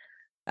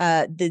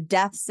 the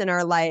deaths in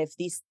our life,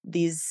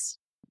 these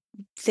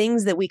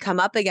things that we come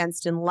up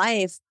against in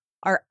life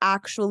are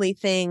actually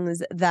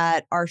things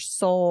that our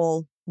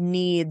soul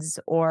needs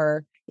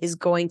or is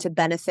going to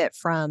benefit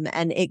from.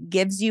 And it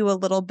gives you a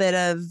little bit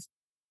of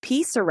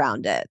peace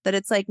around it, that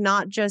it's like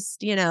not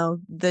just,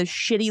 the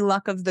shitty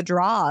luck of the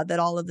draw that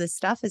all of this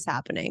stuff is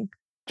happening.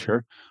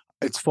 Sure.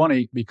 It's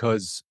funny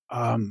because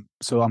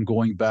so I'm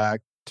going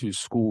back to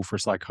school for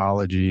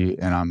psychology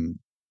and I'm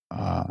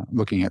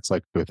looking at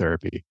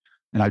psychotherapy.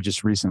 And I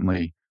just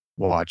recently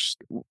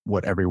watched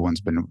what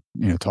everyone's been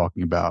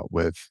talking about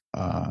with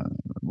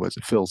was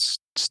it Phil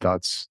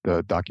Stutz,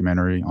 the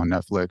documentary on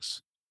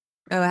Netflix,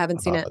 Oh, I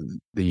haven't seen it.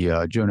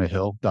 the Jonah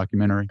Hill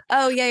documentary.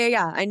 Oh,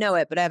 yeah. I know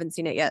it, but I haven't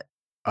seen it yet.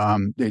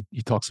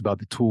 He talks about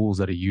the tools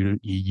that he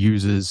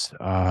uses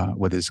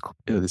with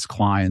his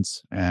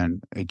clients,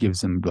 and it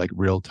gives them like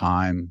real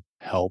time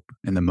help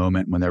in the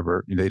moment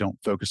whenever they don't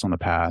focus on the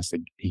past.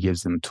 He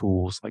gives them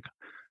tools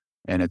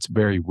and it's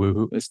very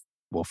woo.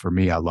 Well, for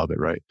me, I love it.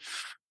 Right,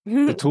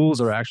 the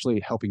tools are actually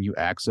helping you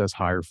access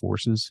higher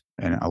forces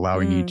and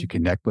allowing you to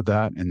connect with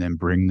that, and then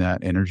bring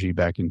that energy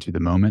back into the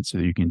moment so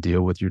that you can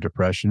deal with your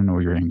depression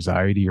or your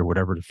anxiety or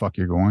whatever the fuck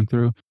you're going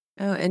through.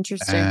 Oh,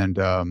 interesting.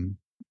 And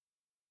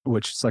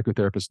which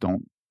psychotherapists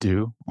don't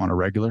do on a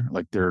regular.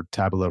 Like they're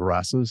tabula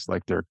rasas,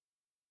 like they're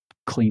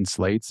clean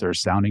slates. They're a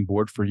sounding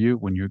board for you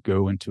when you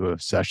go into a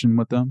session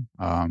with them.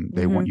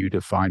 They want you to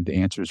find the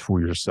answers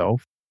for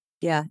yourself.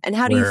 Yeah. And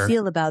how do you where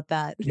feel about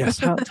that? yes,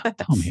 tell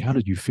me, how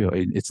did you feel?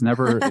 It's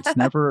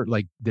never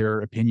like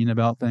their opinion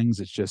about things.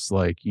 It's just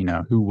like,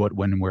 who, what,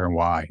 when, where, and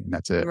why, and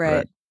that's it,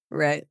 right?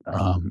 Right.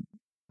 Right.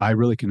 I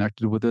really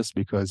connected with this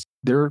because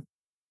their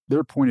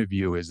point of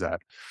view is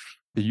that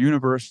the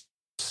universe,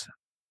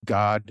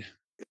 God,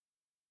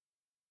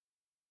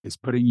 is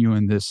putting you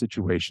in this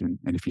situation,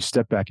 and if you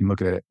step back and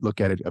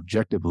look at it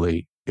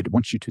objectively, it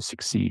wants you to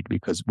succeed,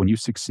 because when you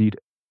succeed,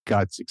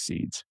 God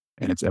succeeds,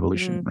 and it's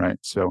evolution, Mm, right?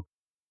 So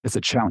it's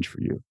a challenge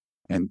for you.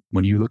 And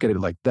when you look at it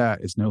like that,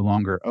 it's no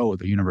longer, oh,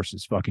 the universe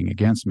is fucking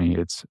against me.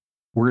 It's,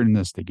 we're in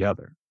this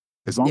together.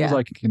 As long as yeah.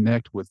 I can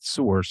connect with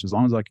source, as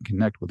long as I can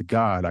connect with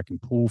God, I can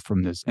pull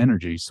from this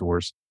energy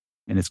source,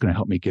 and it's going to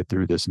help me get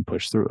through this and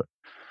push through it.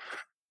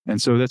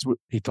 And so that's what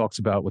he talks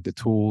about with the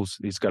tools.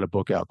 He's got a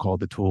book out called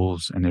The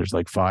Tools, and there's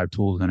like 5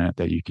 tools in it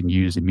that you can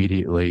use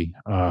immediately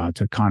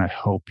to kind of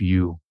help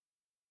you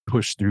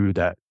push through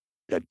that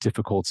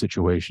difficult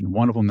situation.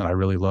 One of them that I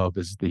really love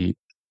is the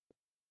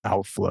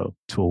outflow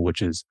tool,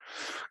 which is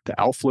the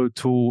outflow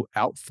tool.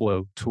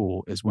 Outflow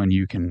tool is when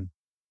you can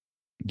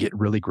get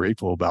really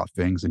grateful about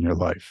things in your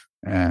life,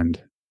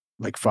 and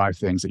like 5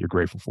 things that you're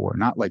grateful for,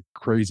 not like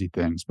crazy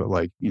things, but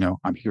like,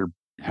 I'm here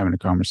having a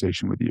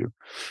conversation with you.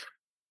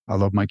 I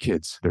love my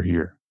kids. They're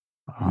here.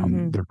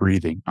 Hmm. They're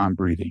breathing. I'm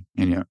breathing.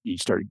 And you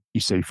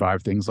say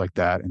 5 things like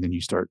that, and then you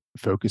start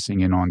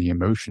focusing in on the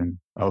emotion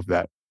of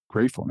that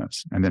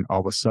gratefulness. And then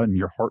all of a sudden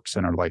your heart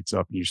center lights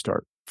up and you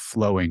start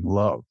flowing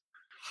love.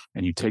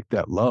 And you take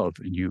that love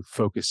and you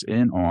focus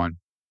in on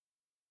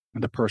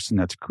the person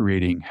that's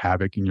creating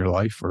havoc in your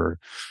life or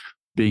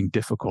being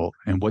difficult.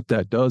 And what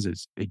that does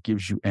is it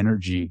gives you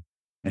energy,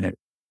 and it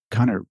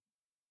kind of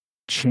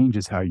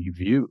changes how you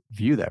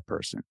view that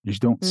person. You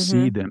just don't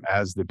see Hmm. them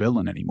as the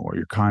villain anymore.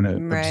 You're kind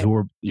of Right.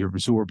 you're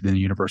absorbed in the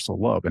universal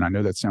love. And I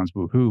know that sounds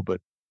woohoo,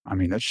 but I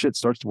mean, that shit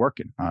starts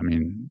working. I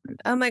mean,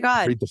 Oh my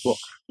God. read the book.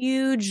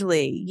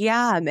 Hugely.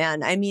 Yeah,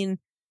 man. I mean,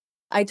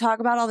 I talk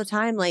about all the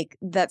time, like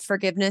that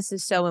forgiveness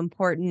is so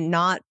important,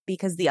 not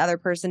because the other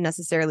person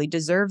necessarily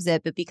deserves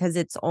it, but because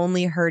it's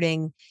only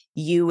hurting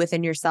you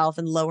within yourself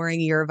and lowering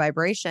your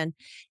vibration.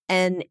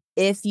 And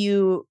if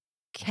you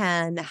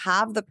can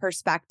have the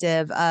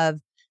perspective of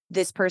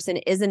this person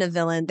isn't a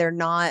villain, they're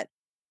not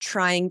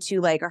trying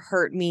to like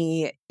hurt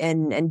me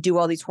and do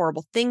all these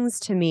horrible things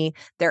to me.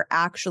 They're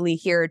actually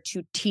here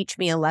to teach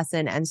me a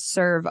lesson and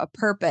serve a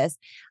purpose.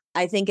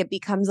 I think it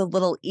becomes a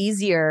little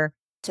easier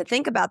to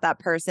think about that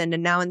person.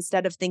 And now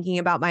instead of thinking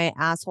about my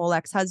asshole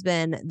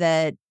ex-husband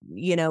that,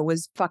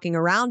 was fucking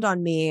around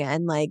on me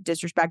and like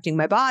disrespecting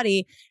my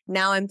body,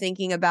 now I'm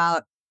thinking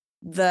about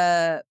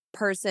the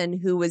person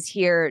who was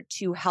here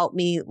to help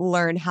me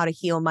learn how to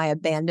heal my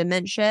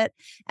abandonment shit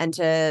and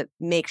to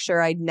make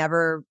sure I'd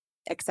never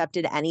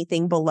accepted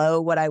anything below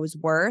what I was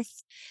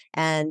worth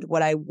and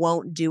what I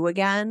won't do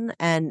again.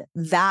 And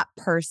that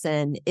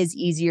person is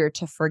easier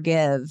to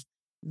forgive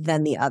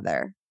than the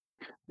other.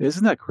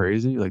 Isn't that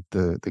crazy? Like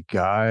the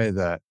guy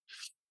that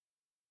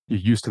you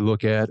used to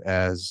look at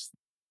as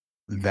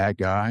that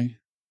guy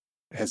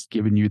has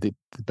given you the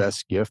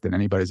best gift that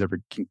anybody's ever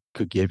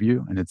could give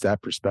you, and it's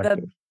that The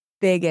perspective.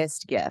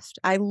 biggest gift.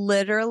 I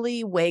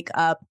literally wake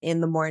up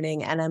in the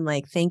morning and I'm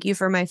like, thank you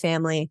for my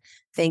family.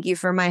 Thank you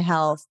for my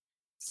health.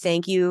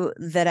 Thank you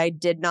that I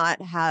did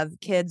not have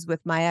kids with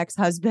my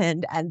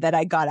ex-husband and that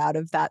I got out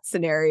of that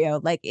scenario.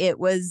 Like it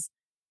was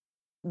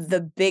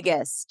the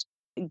biggest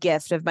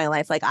gift of my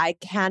life. Like I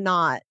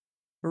cannot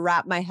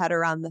wrap my head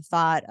around the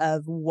thought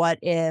of what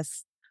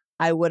if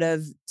I would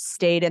have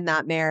stayed in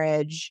that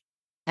marriage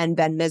and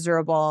been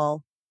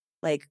miserable,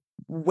 like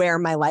where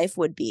my life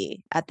would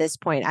be at this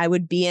point. I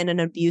would be in an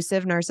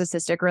abusive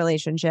narcissistic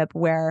relationship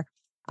where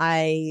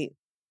I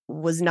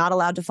was not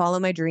allowed to follow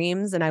my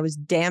dreams and I was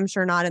damn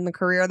sure not in the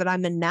career that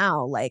I'm in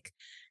now. Like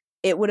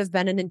it would have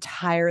been an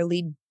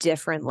entirely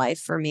different life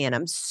for me and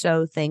I'm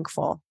so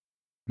thankful.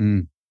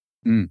 Mm,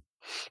 mm.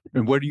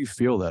 And where do you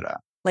feel that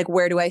at? Like,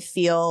 where do I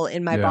feel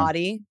in my Yeah.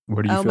 body?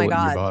 Where do you Oh my feel it in your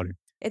God. body?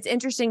 It's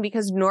interesting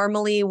because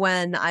normally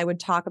when I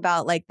would talk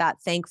about like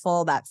that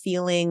thankful, that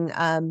feeling,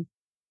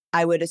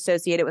 I would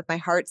associate it with my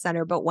heart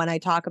center. But when I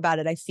talk about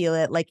it, I feel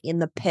it like in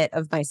the pit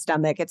of my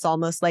stomach. It's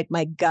almost like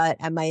my gut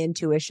and my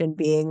intuition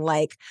being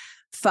like,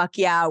 fuck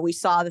yeah, we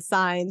saw the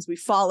signs, we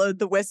followed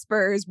the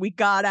whispers, we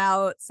got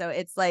out. So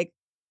it's like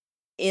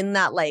in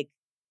that, like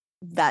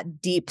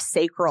that deep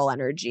sacral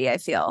energy, I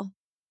feel.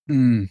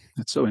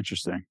 That's so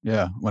interesting.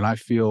 Yeah. When I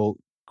feel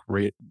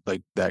great,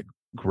 like that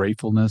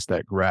gratefulness,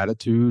 that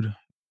gratitude,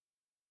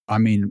 I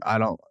mean,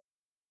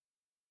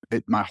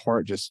 my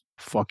heart just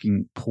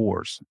fucking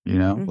pours, like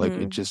it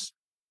Mm-hmm. just,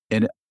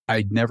 and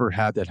I never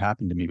had that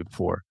happen to me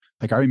before.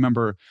 Like I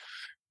remember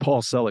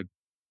Paul Selig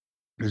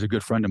is a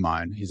good friend of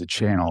mine. He's a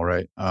channel,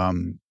 right?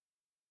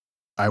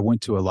 I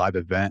went to a live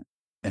event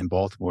in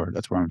Baltimore.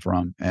 That's where I'm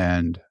from.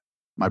 And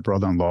my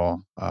brother-in-law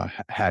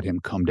had him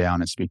come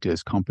down and speak to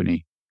his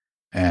company.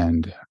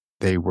 And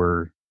they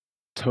were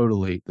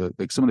totally,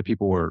 like some of the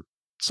people were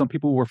some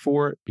people were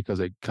for it because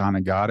they kind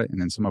of got it. And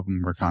then some of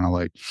them were kind of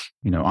like,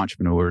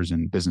 entrepreneurs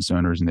and business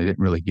owners, and they didn't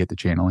really get the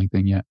channeling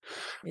thing yet.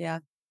 Yeah.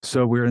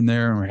 So we're in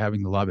there and we're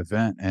having the live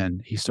event,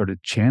 and he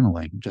started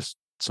channeling just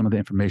some of the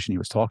information he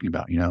was talking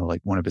about.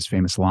 Like one of his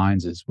famous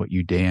lines is, "What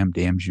you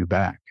damns you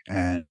back."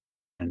 And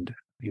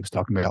he was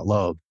talking about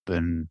love,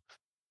 and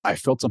I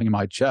felt something in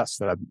my chest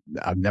that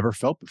I've never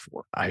felt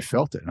before. I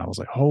felt it, and I was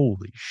like,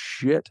 "Holy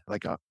shit!"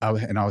 Like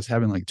and I was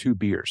having like 2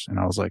 beers, and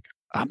I was like,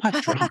 "I'm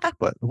not drunk,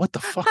 but what the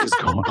fuck is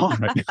going on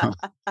right now?"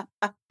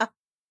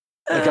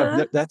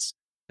 Like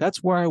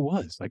that's where I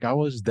was. Like I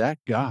was that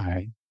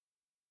guy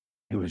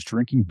who was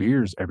drinking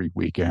beers every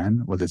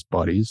weekend with his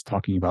buddies,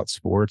 talking about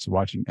sports,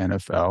 watching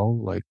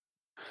NFL, like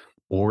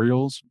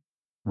Orioles,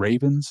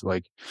 Ravens,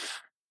 like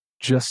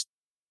just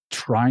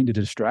trying to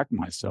distract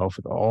myself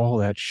with all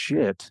that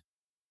shit.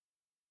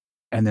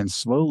 And then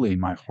slowly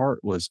my heart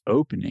was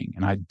opening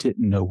and I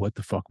didn't know what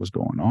the fuck was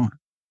going on.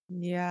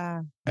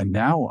 Yeah. And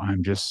now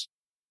I'm just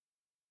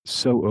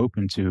so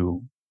open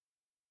to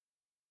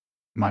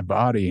my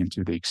body and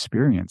to the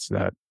experience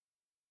that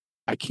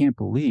I can't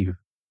believe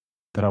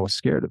that I was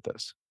scared of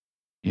this,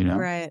 you know?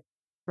 Right.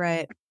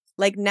 Right.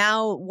 Like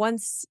now,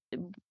 once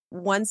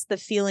the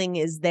feeling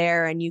is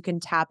there and you can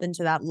tap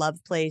into that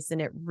love place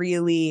and it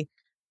really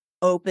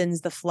opens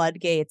the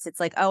floodgates,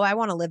 it's like, oh, I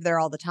want to live there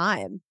all the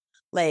time.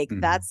 Like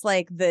Mhm. that's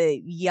like the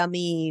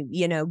yummy,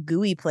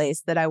 gooey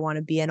place that I want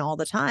to be in all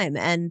the time.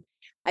 And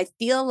I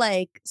feel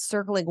like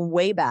circling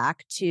way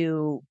back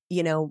to,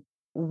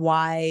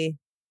 why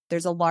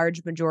there's a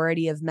large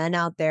majority of men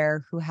out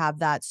there who have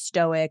that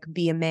stoic,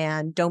 be a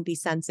man, don't be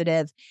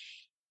sensitive,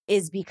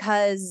 is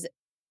because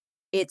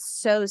it's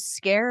so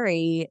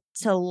scary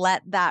to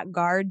let that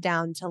guard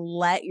down, to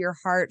let your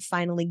heart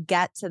finally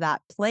get to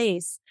that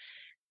place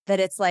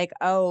that it's like,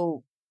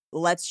 oh,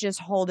 let's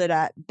just hold it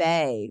at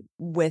bay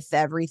with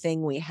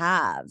everything we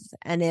have.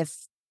 And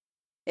if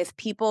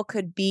people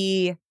could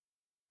be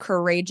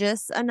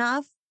courageous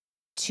enough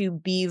to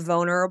be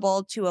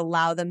vulnerable, to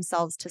allow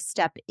themselves to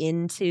step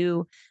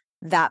into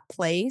that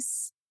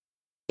place,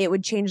 it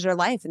would change their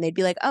life. And they'd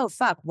be like, oh,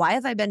 fuck, why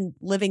have I been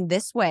living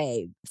this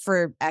way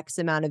for X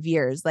amount of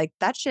years? Like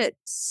that shit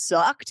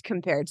sucked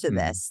compared to Mhm.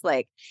 this.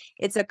 Like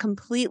it's a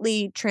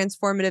completely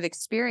transformative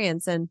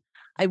experience. And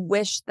I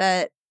wish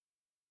that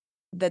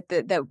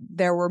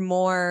there were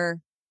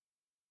more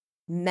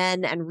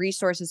men and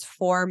resources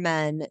for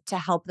men to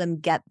help them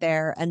get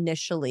there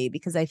initially,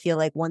 because I feel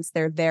like once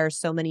they're there,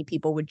 so many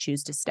people would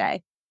choose to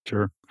stay.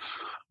 Sure.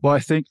 Well, I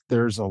think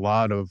there's a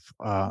lot of,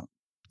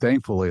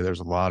 thankfully, there's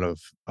a lot of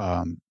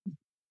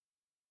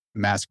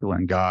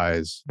masculine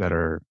guys that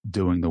are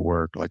doing the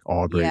work, like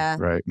Aubrey, Yeah.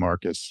 right?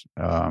 Marcus,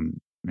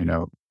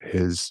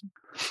 his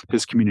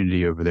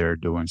community over there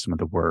doing some of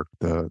the work,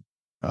 the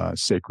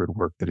sacred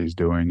work that he's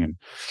doing, and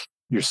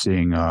you're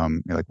seeing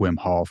like Wim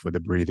Hof with the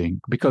breathing,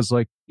 because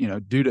like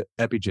due to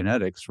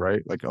epigenetics,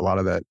 right? Like a lot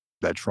of that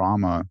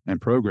trauma and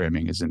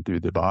programming isn't through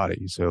the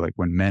body. So like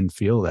when men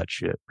feel that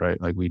shit,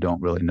 right? Like we don't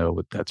really know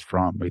what that's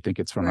from. We think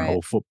it's from Right.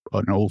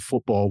 an old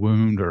football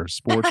wound or a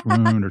sports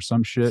wound or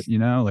some shit,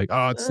 like,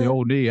 oh, it's the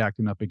old knee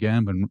acting up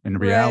again. But in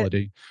Right.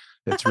 reality,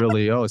 it's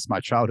really, oh, it's my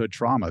childhood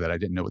trauma that I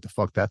didn't know what the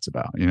fuck that's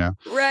about.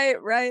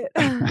 Right. Right.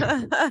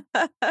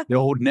 The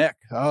old neck.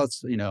 Oh,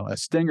 it's a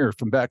stinger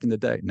from back in the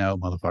day. No,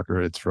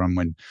 motherfucker, it's from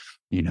when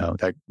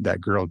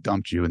that girl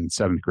dumped you in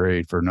 7th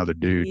grade for another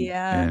dude.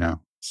 Yeah.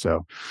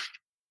 So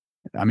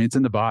I mean, it's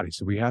in the body,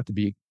 so we have to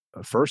be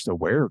first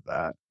aware of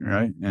that,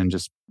 right? And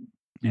just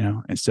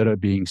instead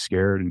of being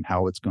scared and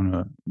how it's going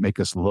to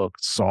make us look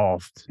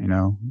soft,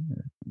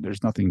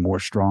 there's nothing more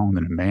strong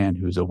than a man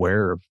who's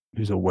aware of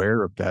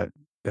that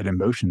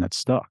emotion that's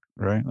stuck,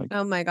 right? Like,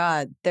 Oh my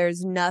God.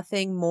 There's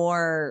nothing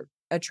more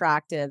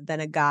attractive than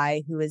a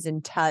guy who is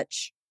in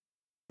touch.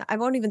 I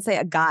won't even say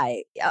a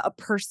guy, a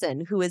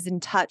person who is in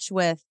touch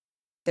with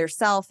their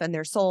self and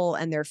their soul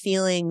and their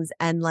feelings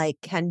and like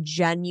can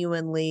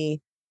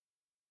genuinely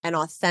and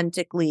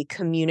authentically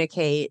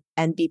communicate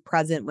and be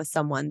present with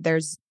someone.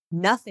 There's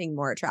nothing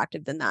more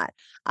attractive than that.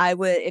 I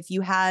would, if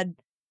you had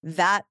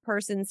that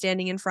person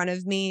standing in front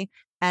of me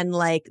and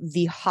like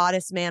the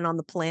hottest man on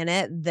the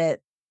planet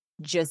that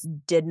just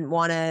didn't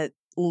want to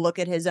look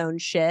at his own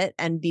shit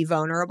and be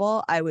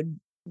vulnerable, I would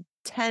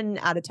 10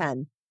 out of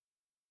 10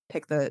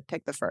 pick the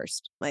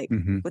first, like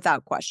mhm.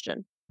 without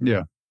question.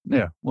 Yeah,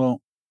 yeah. Well,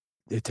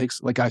 it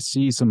takes, like, I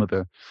see some of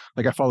the,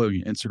 like, I follow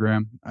you on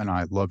Instagram and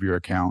I love your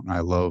account and I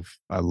love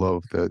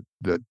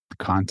the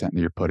content that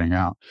you're putting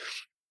out,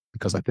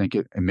 because I think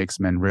it makes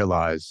men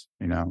realize,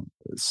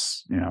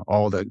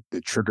 all the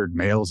triggered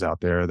males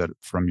out there that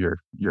from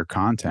your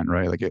content,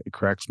 right? Like it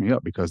cracks me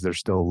up because they're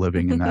still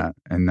living in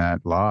that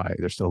lie.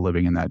 They're still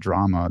living in that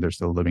drama. They're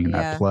still living in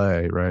that Yeah.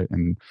 play, right?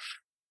 And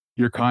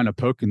you're kind of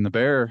poking the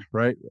bear,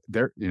 right?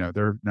 They're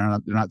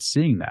not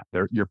seeing that.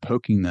 You're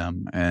poking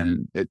them,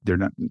 and they're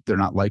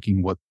not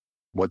liking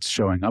what's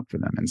showing up for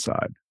them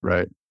inside,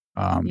 right?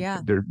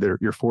 Yeah.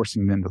 You're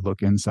forcing them to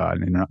look inside,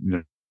 and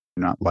they're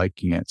not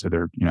liking it. So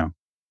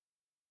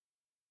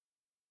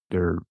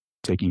they're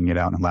taking it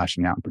out and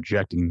lashing out and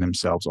projecting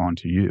themselves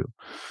onto you.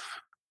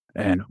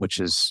 And which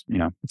is,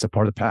 it's a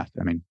part of the path.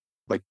 I mean,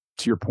 like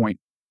to your point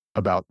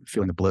about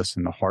feeling the bliss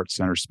in the heart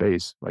center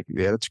space, like,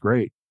 yeah, that's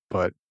great.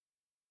 But,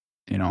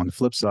 on the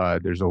flip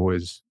side, there's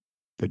always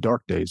the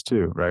dark days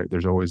too, right?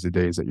 There's always the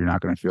days that you're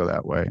not going to feel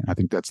that way. And I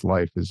think that's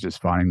life, is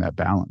just finding that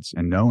balance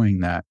and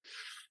knowing that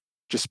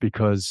just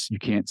because you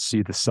can't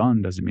see the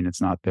sun doesn't mean it's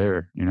not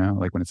there.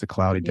 Like when it's a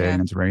cloudy day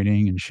and it's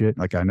raining and shit.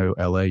 Like I know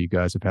LA, you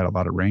guys have had a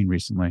lot of rain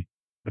recently,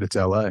 but it's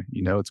LA,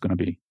 it's going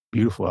to be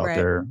beautiful out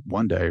there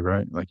one day,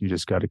 right? Like you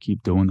just got to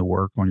keep doing the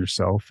work on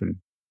yourself and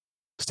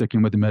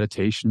sticking with the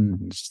meditation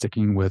and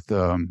sticking with,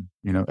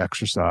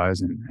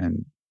 exercise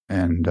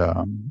and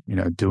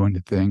doing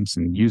the things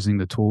and using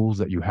the tools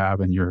that you have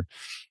in your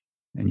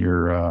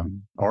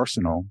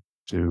arsenal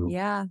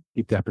to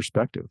keep that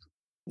perspective.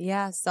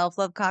 Yeah.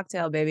 Self-love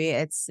cocktail, baby.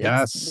 It's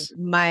Yes.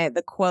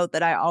 the quote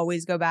that I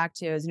always go back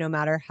to is, no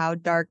matter how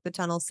dark the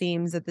tunnel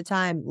seems at the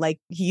time, like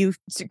you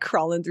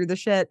crawling through the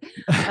shit.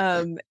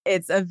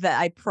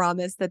 I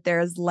promise that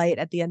there is light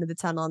at the end of the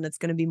tunnel, and it's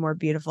going to be more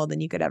beautiful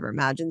than you could ever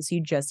imagine. So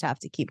you just have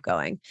to keep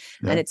going.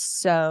 Yeah. And it's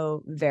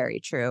so very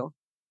true.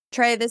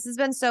 Trey, this has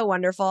been so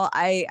wonderful.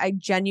 I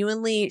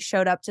genuinely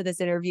showed up to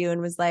this interview and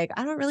was like,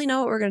 I don't really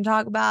know what we're going to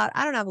talk about.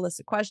 I don't have a list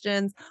of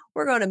questions.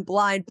 We're going in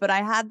blind, but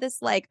I had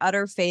this like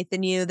utter faith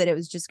in you that it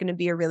was just going to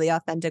be a really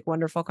authentic,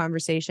 wonderful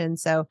conversation.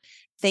 So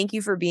thank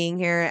you for being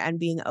here and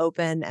being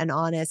open and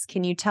honest.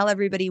 Can you tell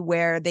everybody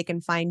where they can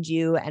find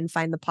you and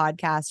find the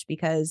podcast?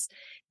 Because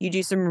you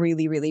do some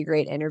really, really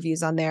great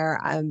interviews on there.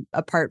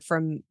 Apart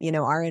from,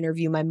 our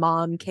interview, my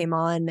mom came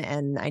on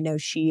and I know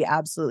she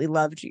absolutely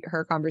loved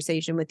her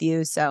conversation with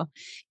you. So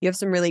you have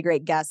some really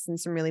great guests and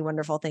some really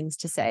wonderful things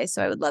to say.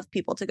 So I would love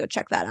people to go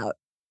check that out.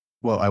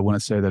 Well, I want to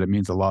say that it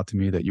means a lot to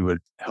me that you would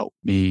help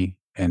me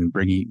and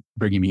bringing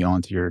me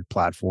onto your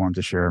platform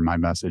to share my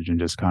message and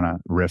just kind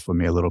of riff with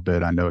me a little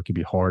bit. I know it can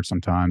be hard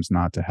sometimes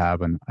not to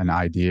have an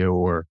idea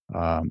or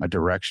a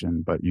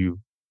direction, but you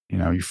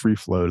free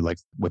flowed like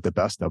with the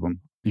best of them.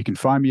 You can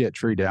find me at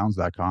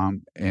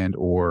treedowns.com and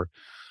or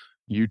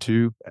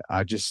YouTube.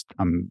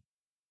 I'm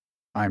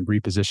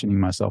repositioning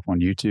myself on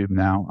YouTube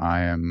now.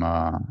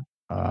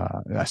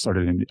 I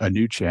started a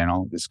new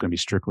channel. It's going to be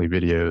strictly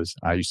videos.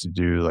 I used to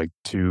do like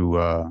two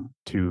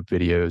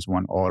videos,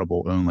 one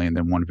audible only, and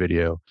then one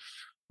video.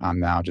 I'm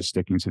now just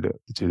sticking to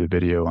the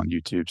video on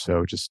YouTube.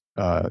 So just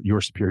Your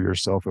Superior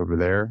Self over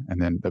there,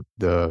 and then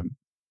the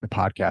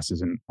podcast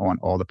is on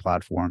all the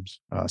platforms,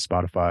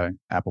 Spotify,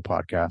 Apple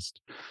Podcast.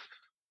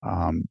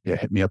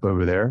 Hit me up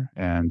over there.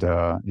 And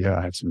I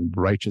have some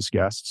righteous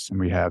guests and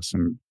we have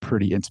some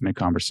pretty intimate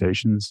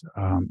conversations.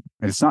 And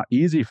it's not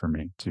easy for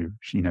me to,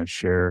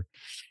 share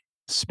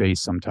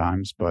space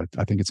sometimes, but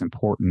I think it's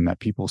important that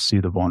people see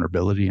the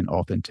vulnerability and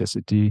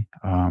authenticity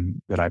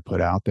that I put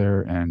out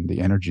there, and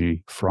the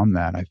energy from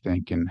that, I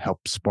think, can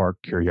help spark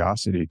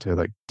curiosity to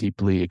like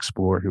deeply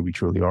explore who we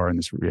truly are in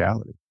this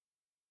reality.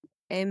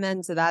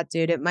 Amen to that,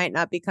 dude. It might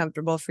not be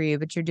comfortable for you,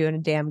 but you're doing a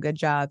damn good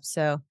job.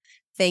 So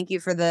thank you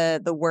for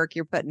the work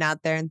you're putting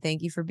out there, and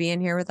thank you for being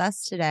here with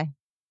us today.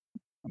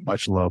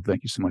 Much love.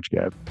 Thank you so much,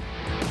 Gab.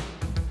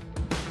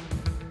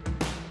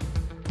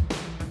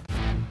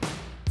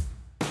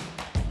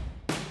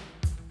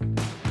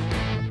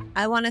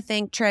 I want to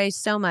thank Trey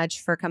so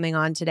much for coming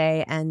on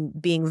today and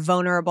being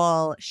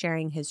vulnerable,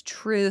 sharing his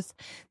truth.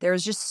 There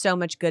was just so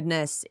much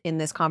goodness in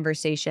this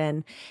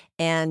conversation,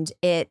 and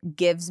it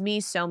gives me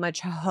so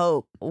much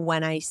hope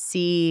when I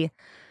see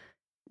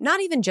not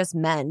even just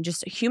men,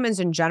 just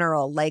humans in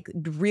general, like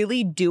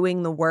really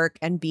doing the work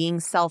and being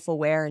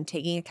self-aware and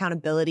taking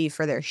accountability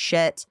for their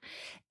shit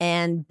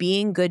and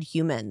being good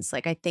humans.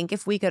 Like, I think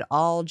if we could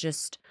all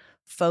just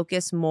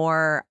focus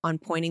more on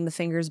pointing the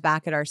fingers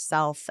back at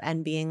ourselves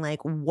and being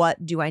like,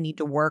 what do I need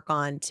to work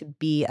on to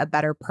be a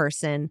better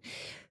person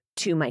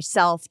to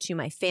myself, to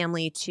my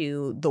family,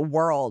 to the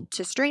world,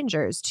 to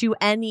strangers, to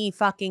any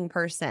fucking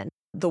person,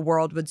 the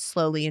world would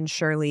slowly and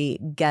surely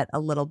get a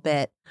little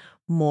bit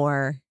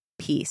more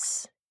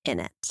peace in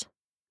it.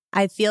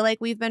 I feel like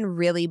we've been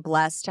really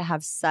blessed to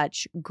have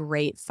such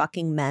great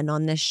fucking men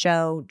on this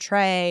show.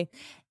 Trey,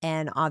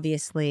 and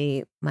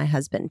obviously my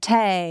husband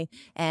Tay,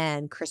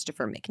 and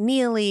Christopher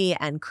McNeely,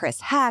 and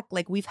Chris Heck.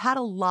 Like, we've had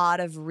a lot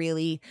of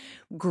really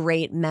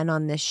great men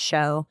on this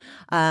show.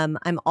 I'm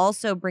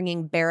also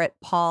bringing Barrett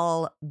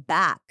Paul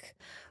back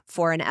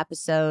for an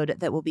episode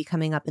that will be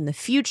coming up in the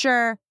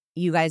future.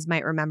 You guys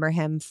might remember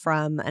him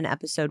from an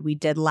episode we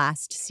did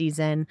last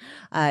season.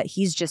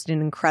 He's just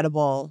an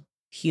incredible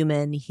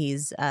human.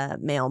 He's a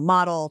male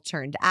model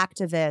turned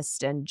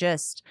activist and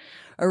just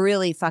a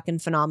really fucking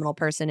phenomenal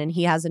person. And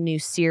he has a new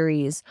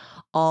series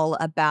all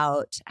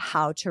about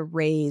how to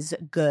raise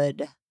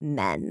good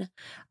men.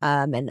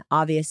 And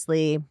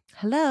obviously,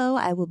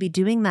 I will be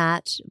doing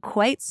that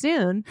quite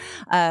soon.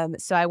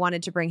 So I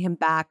wanted to bring him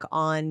back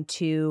on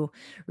to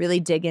really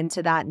dig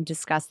into that and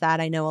discuss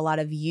that. I know a lot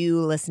of you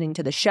listening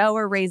to the show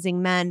are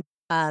raising men.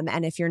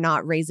 And if you're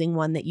not raising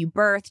one that you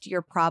birthed,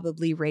 you're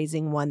probably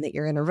raising one that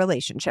you're in a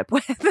relationship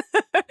with.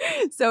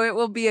 So it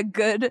will be a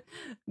good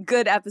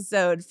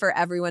episode for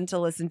everyone to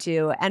listen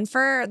to. And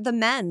for the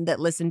men that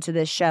listen to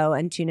this show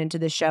and tune into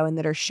this show and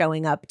that are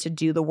showing up to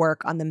do the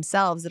work on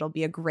themselves, it'll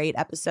be a great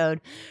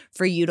episode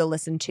for you to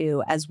listen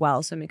to as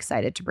well. So I'm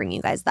excited to bring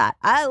you guys that.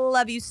 I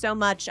love you so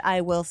much.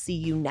 I will see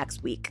you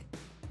next week.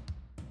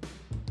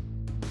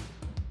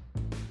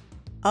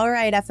 All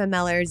right,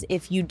 FMLers,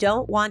 if you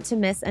don't want to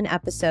miss an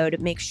episode,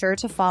 make sure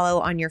to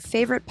follow on your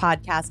favorite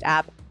podcast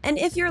app. And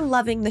if you're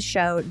loving the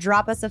show,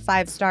 drop us a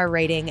 5-star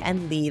rating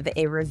and leave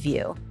a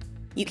review.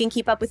 You can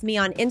keep up with me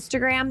on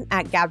Instagram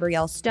at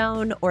Gabrielle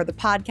Stone or the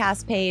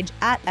podcast page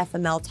at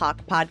FML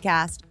Talk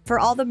Podcast. For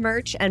all the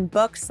merch and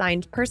books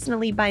signed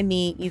personally by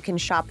me, you can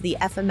shop the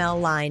FML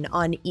line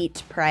on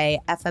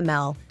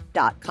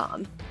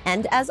eatprayfml.com.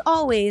 And as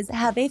always,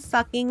 have a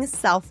fucking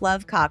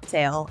self-love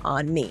cocktail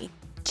on me.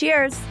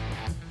 Cheers!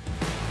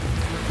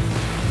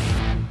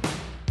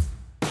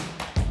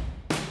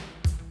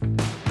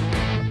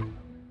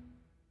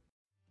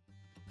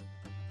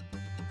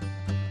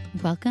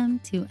 Welcome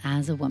to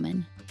As a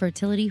Woman,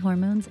 Fertility,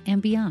 Hormones,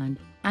 and Beyond.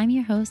 I'm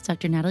your host,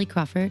 Dr. Natalie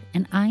Crawford,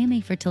 and I am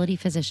a fertility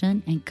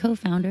physician and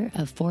co-founder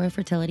of Fora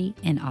Fertility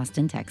in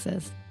Austin,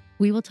 Texas.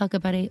 We will talk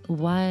about a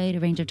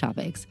wide range of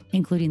topics,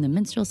 including the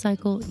menstrual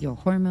cycle, your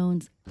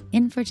hormones,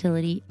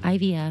 infertility,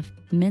 IVF,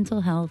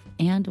 mental health,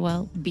 and,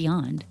 well,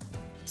 beyond.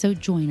 So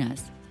join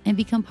us and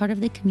become part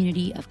of the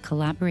community of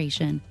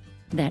collaboration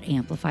that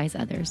amplifies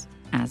others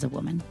as a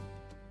woman.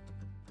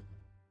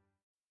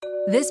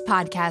 This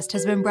podcast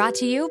has been brought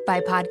to you by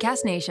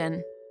Podcast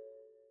Nation.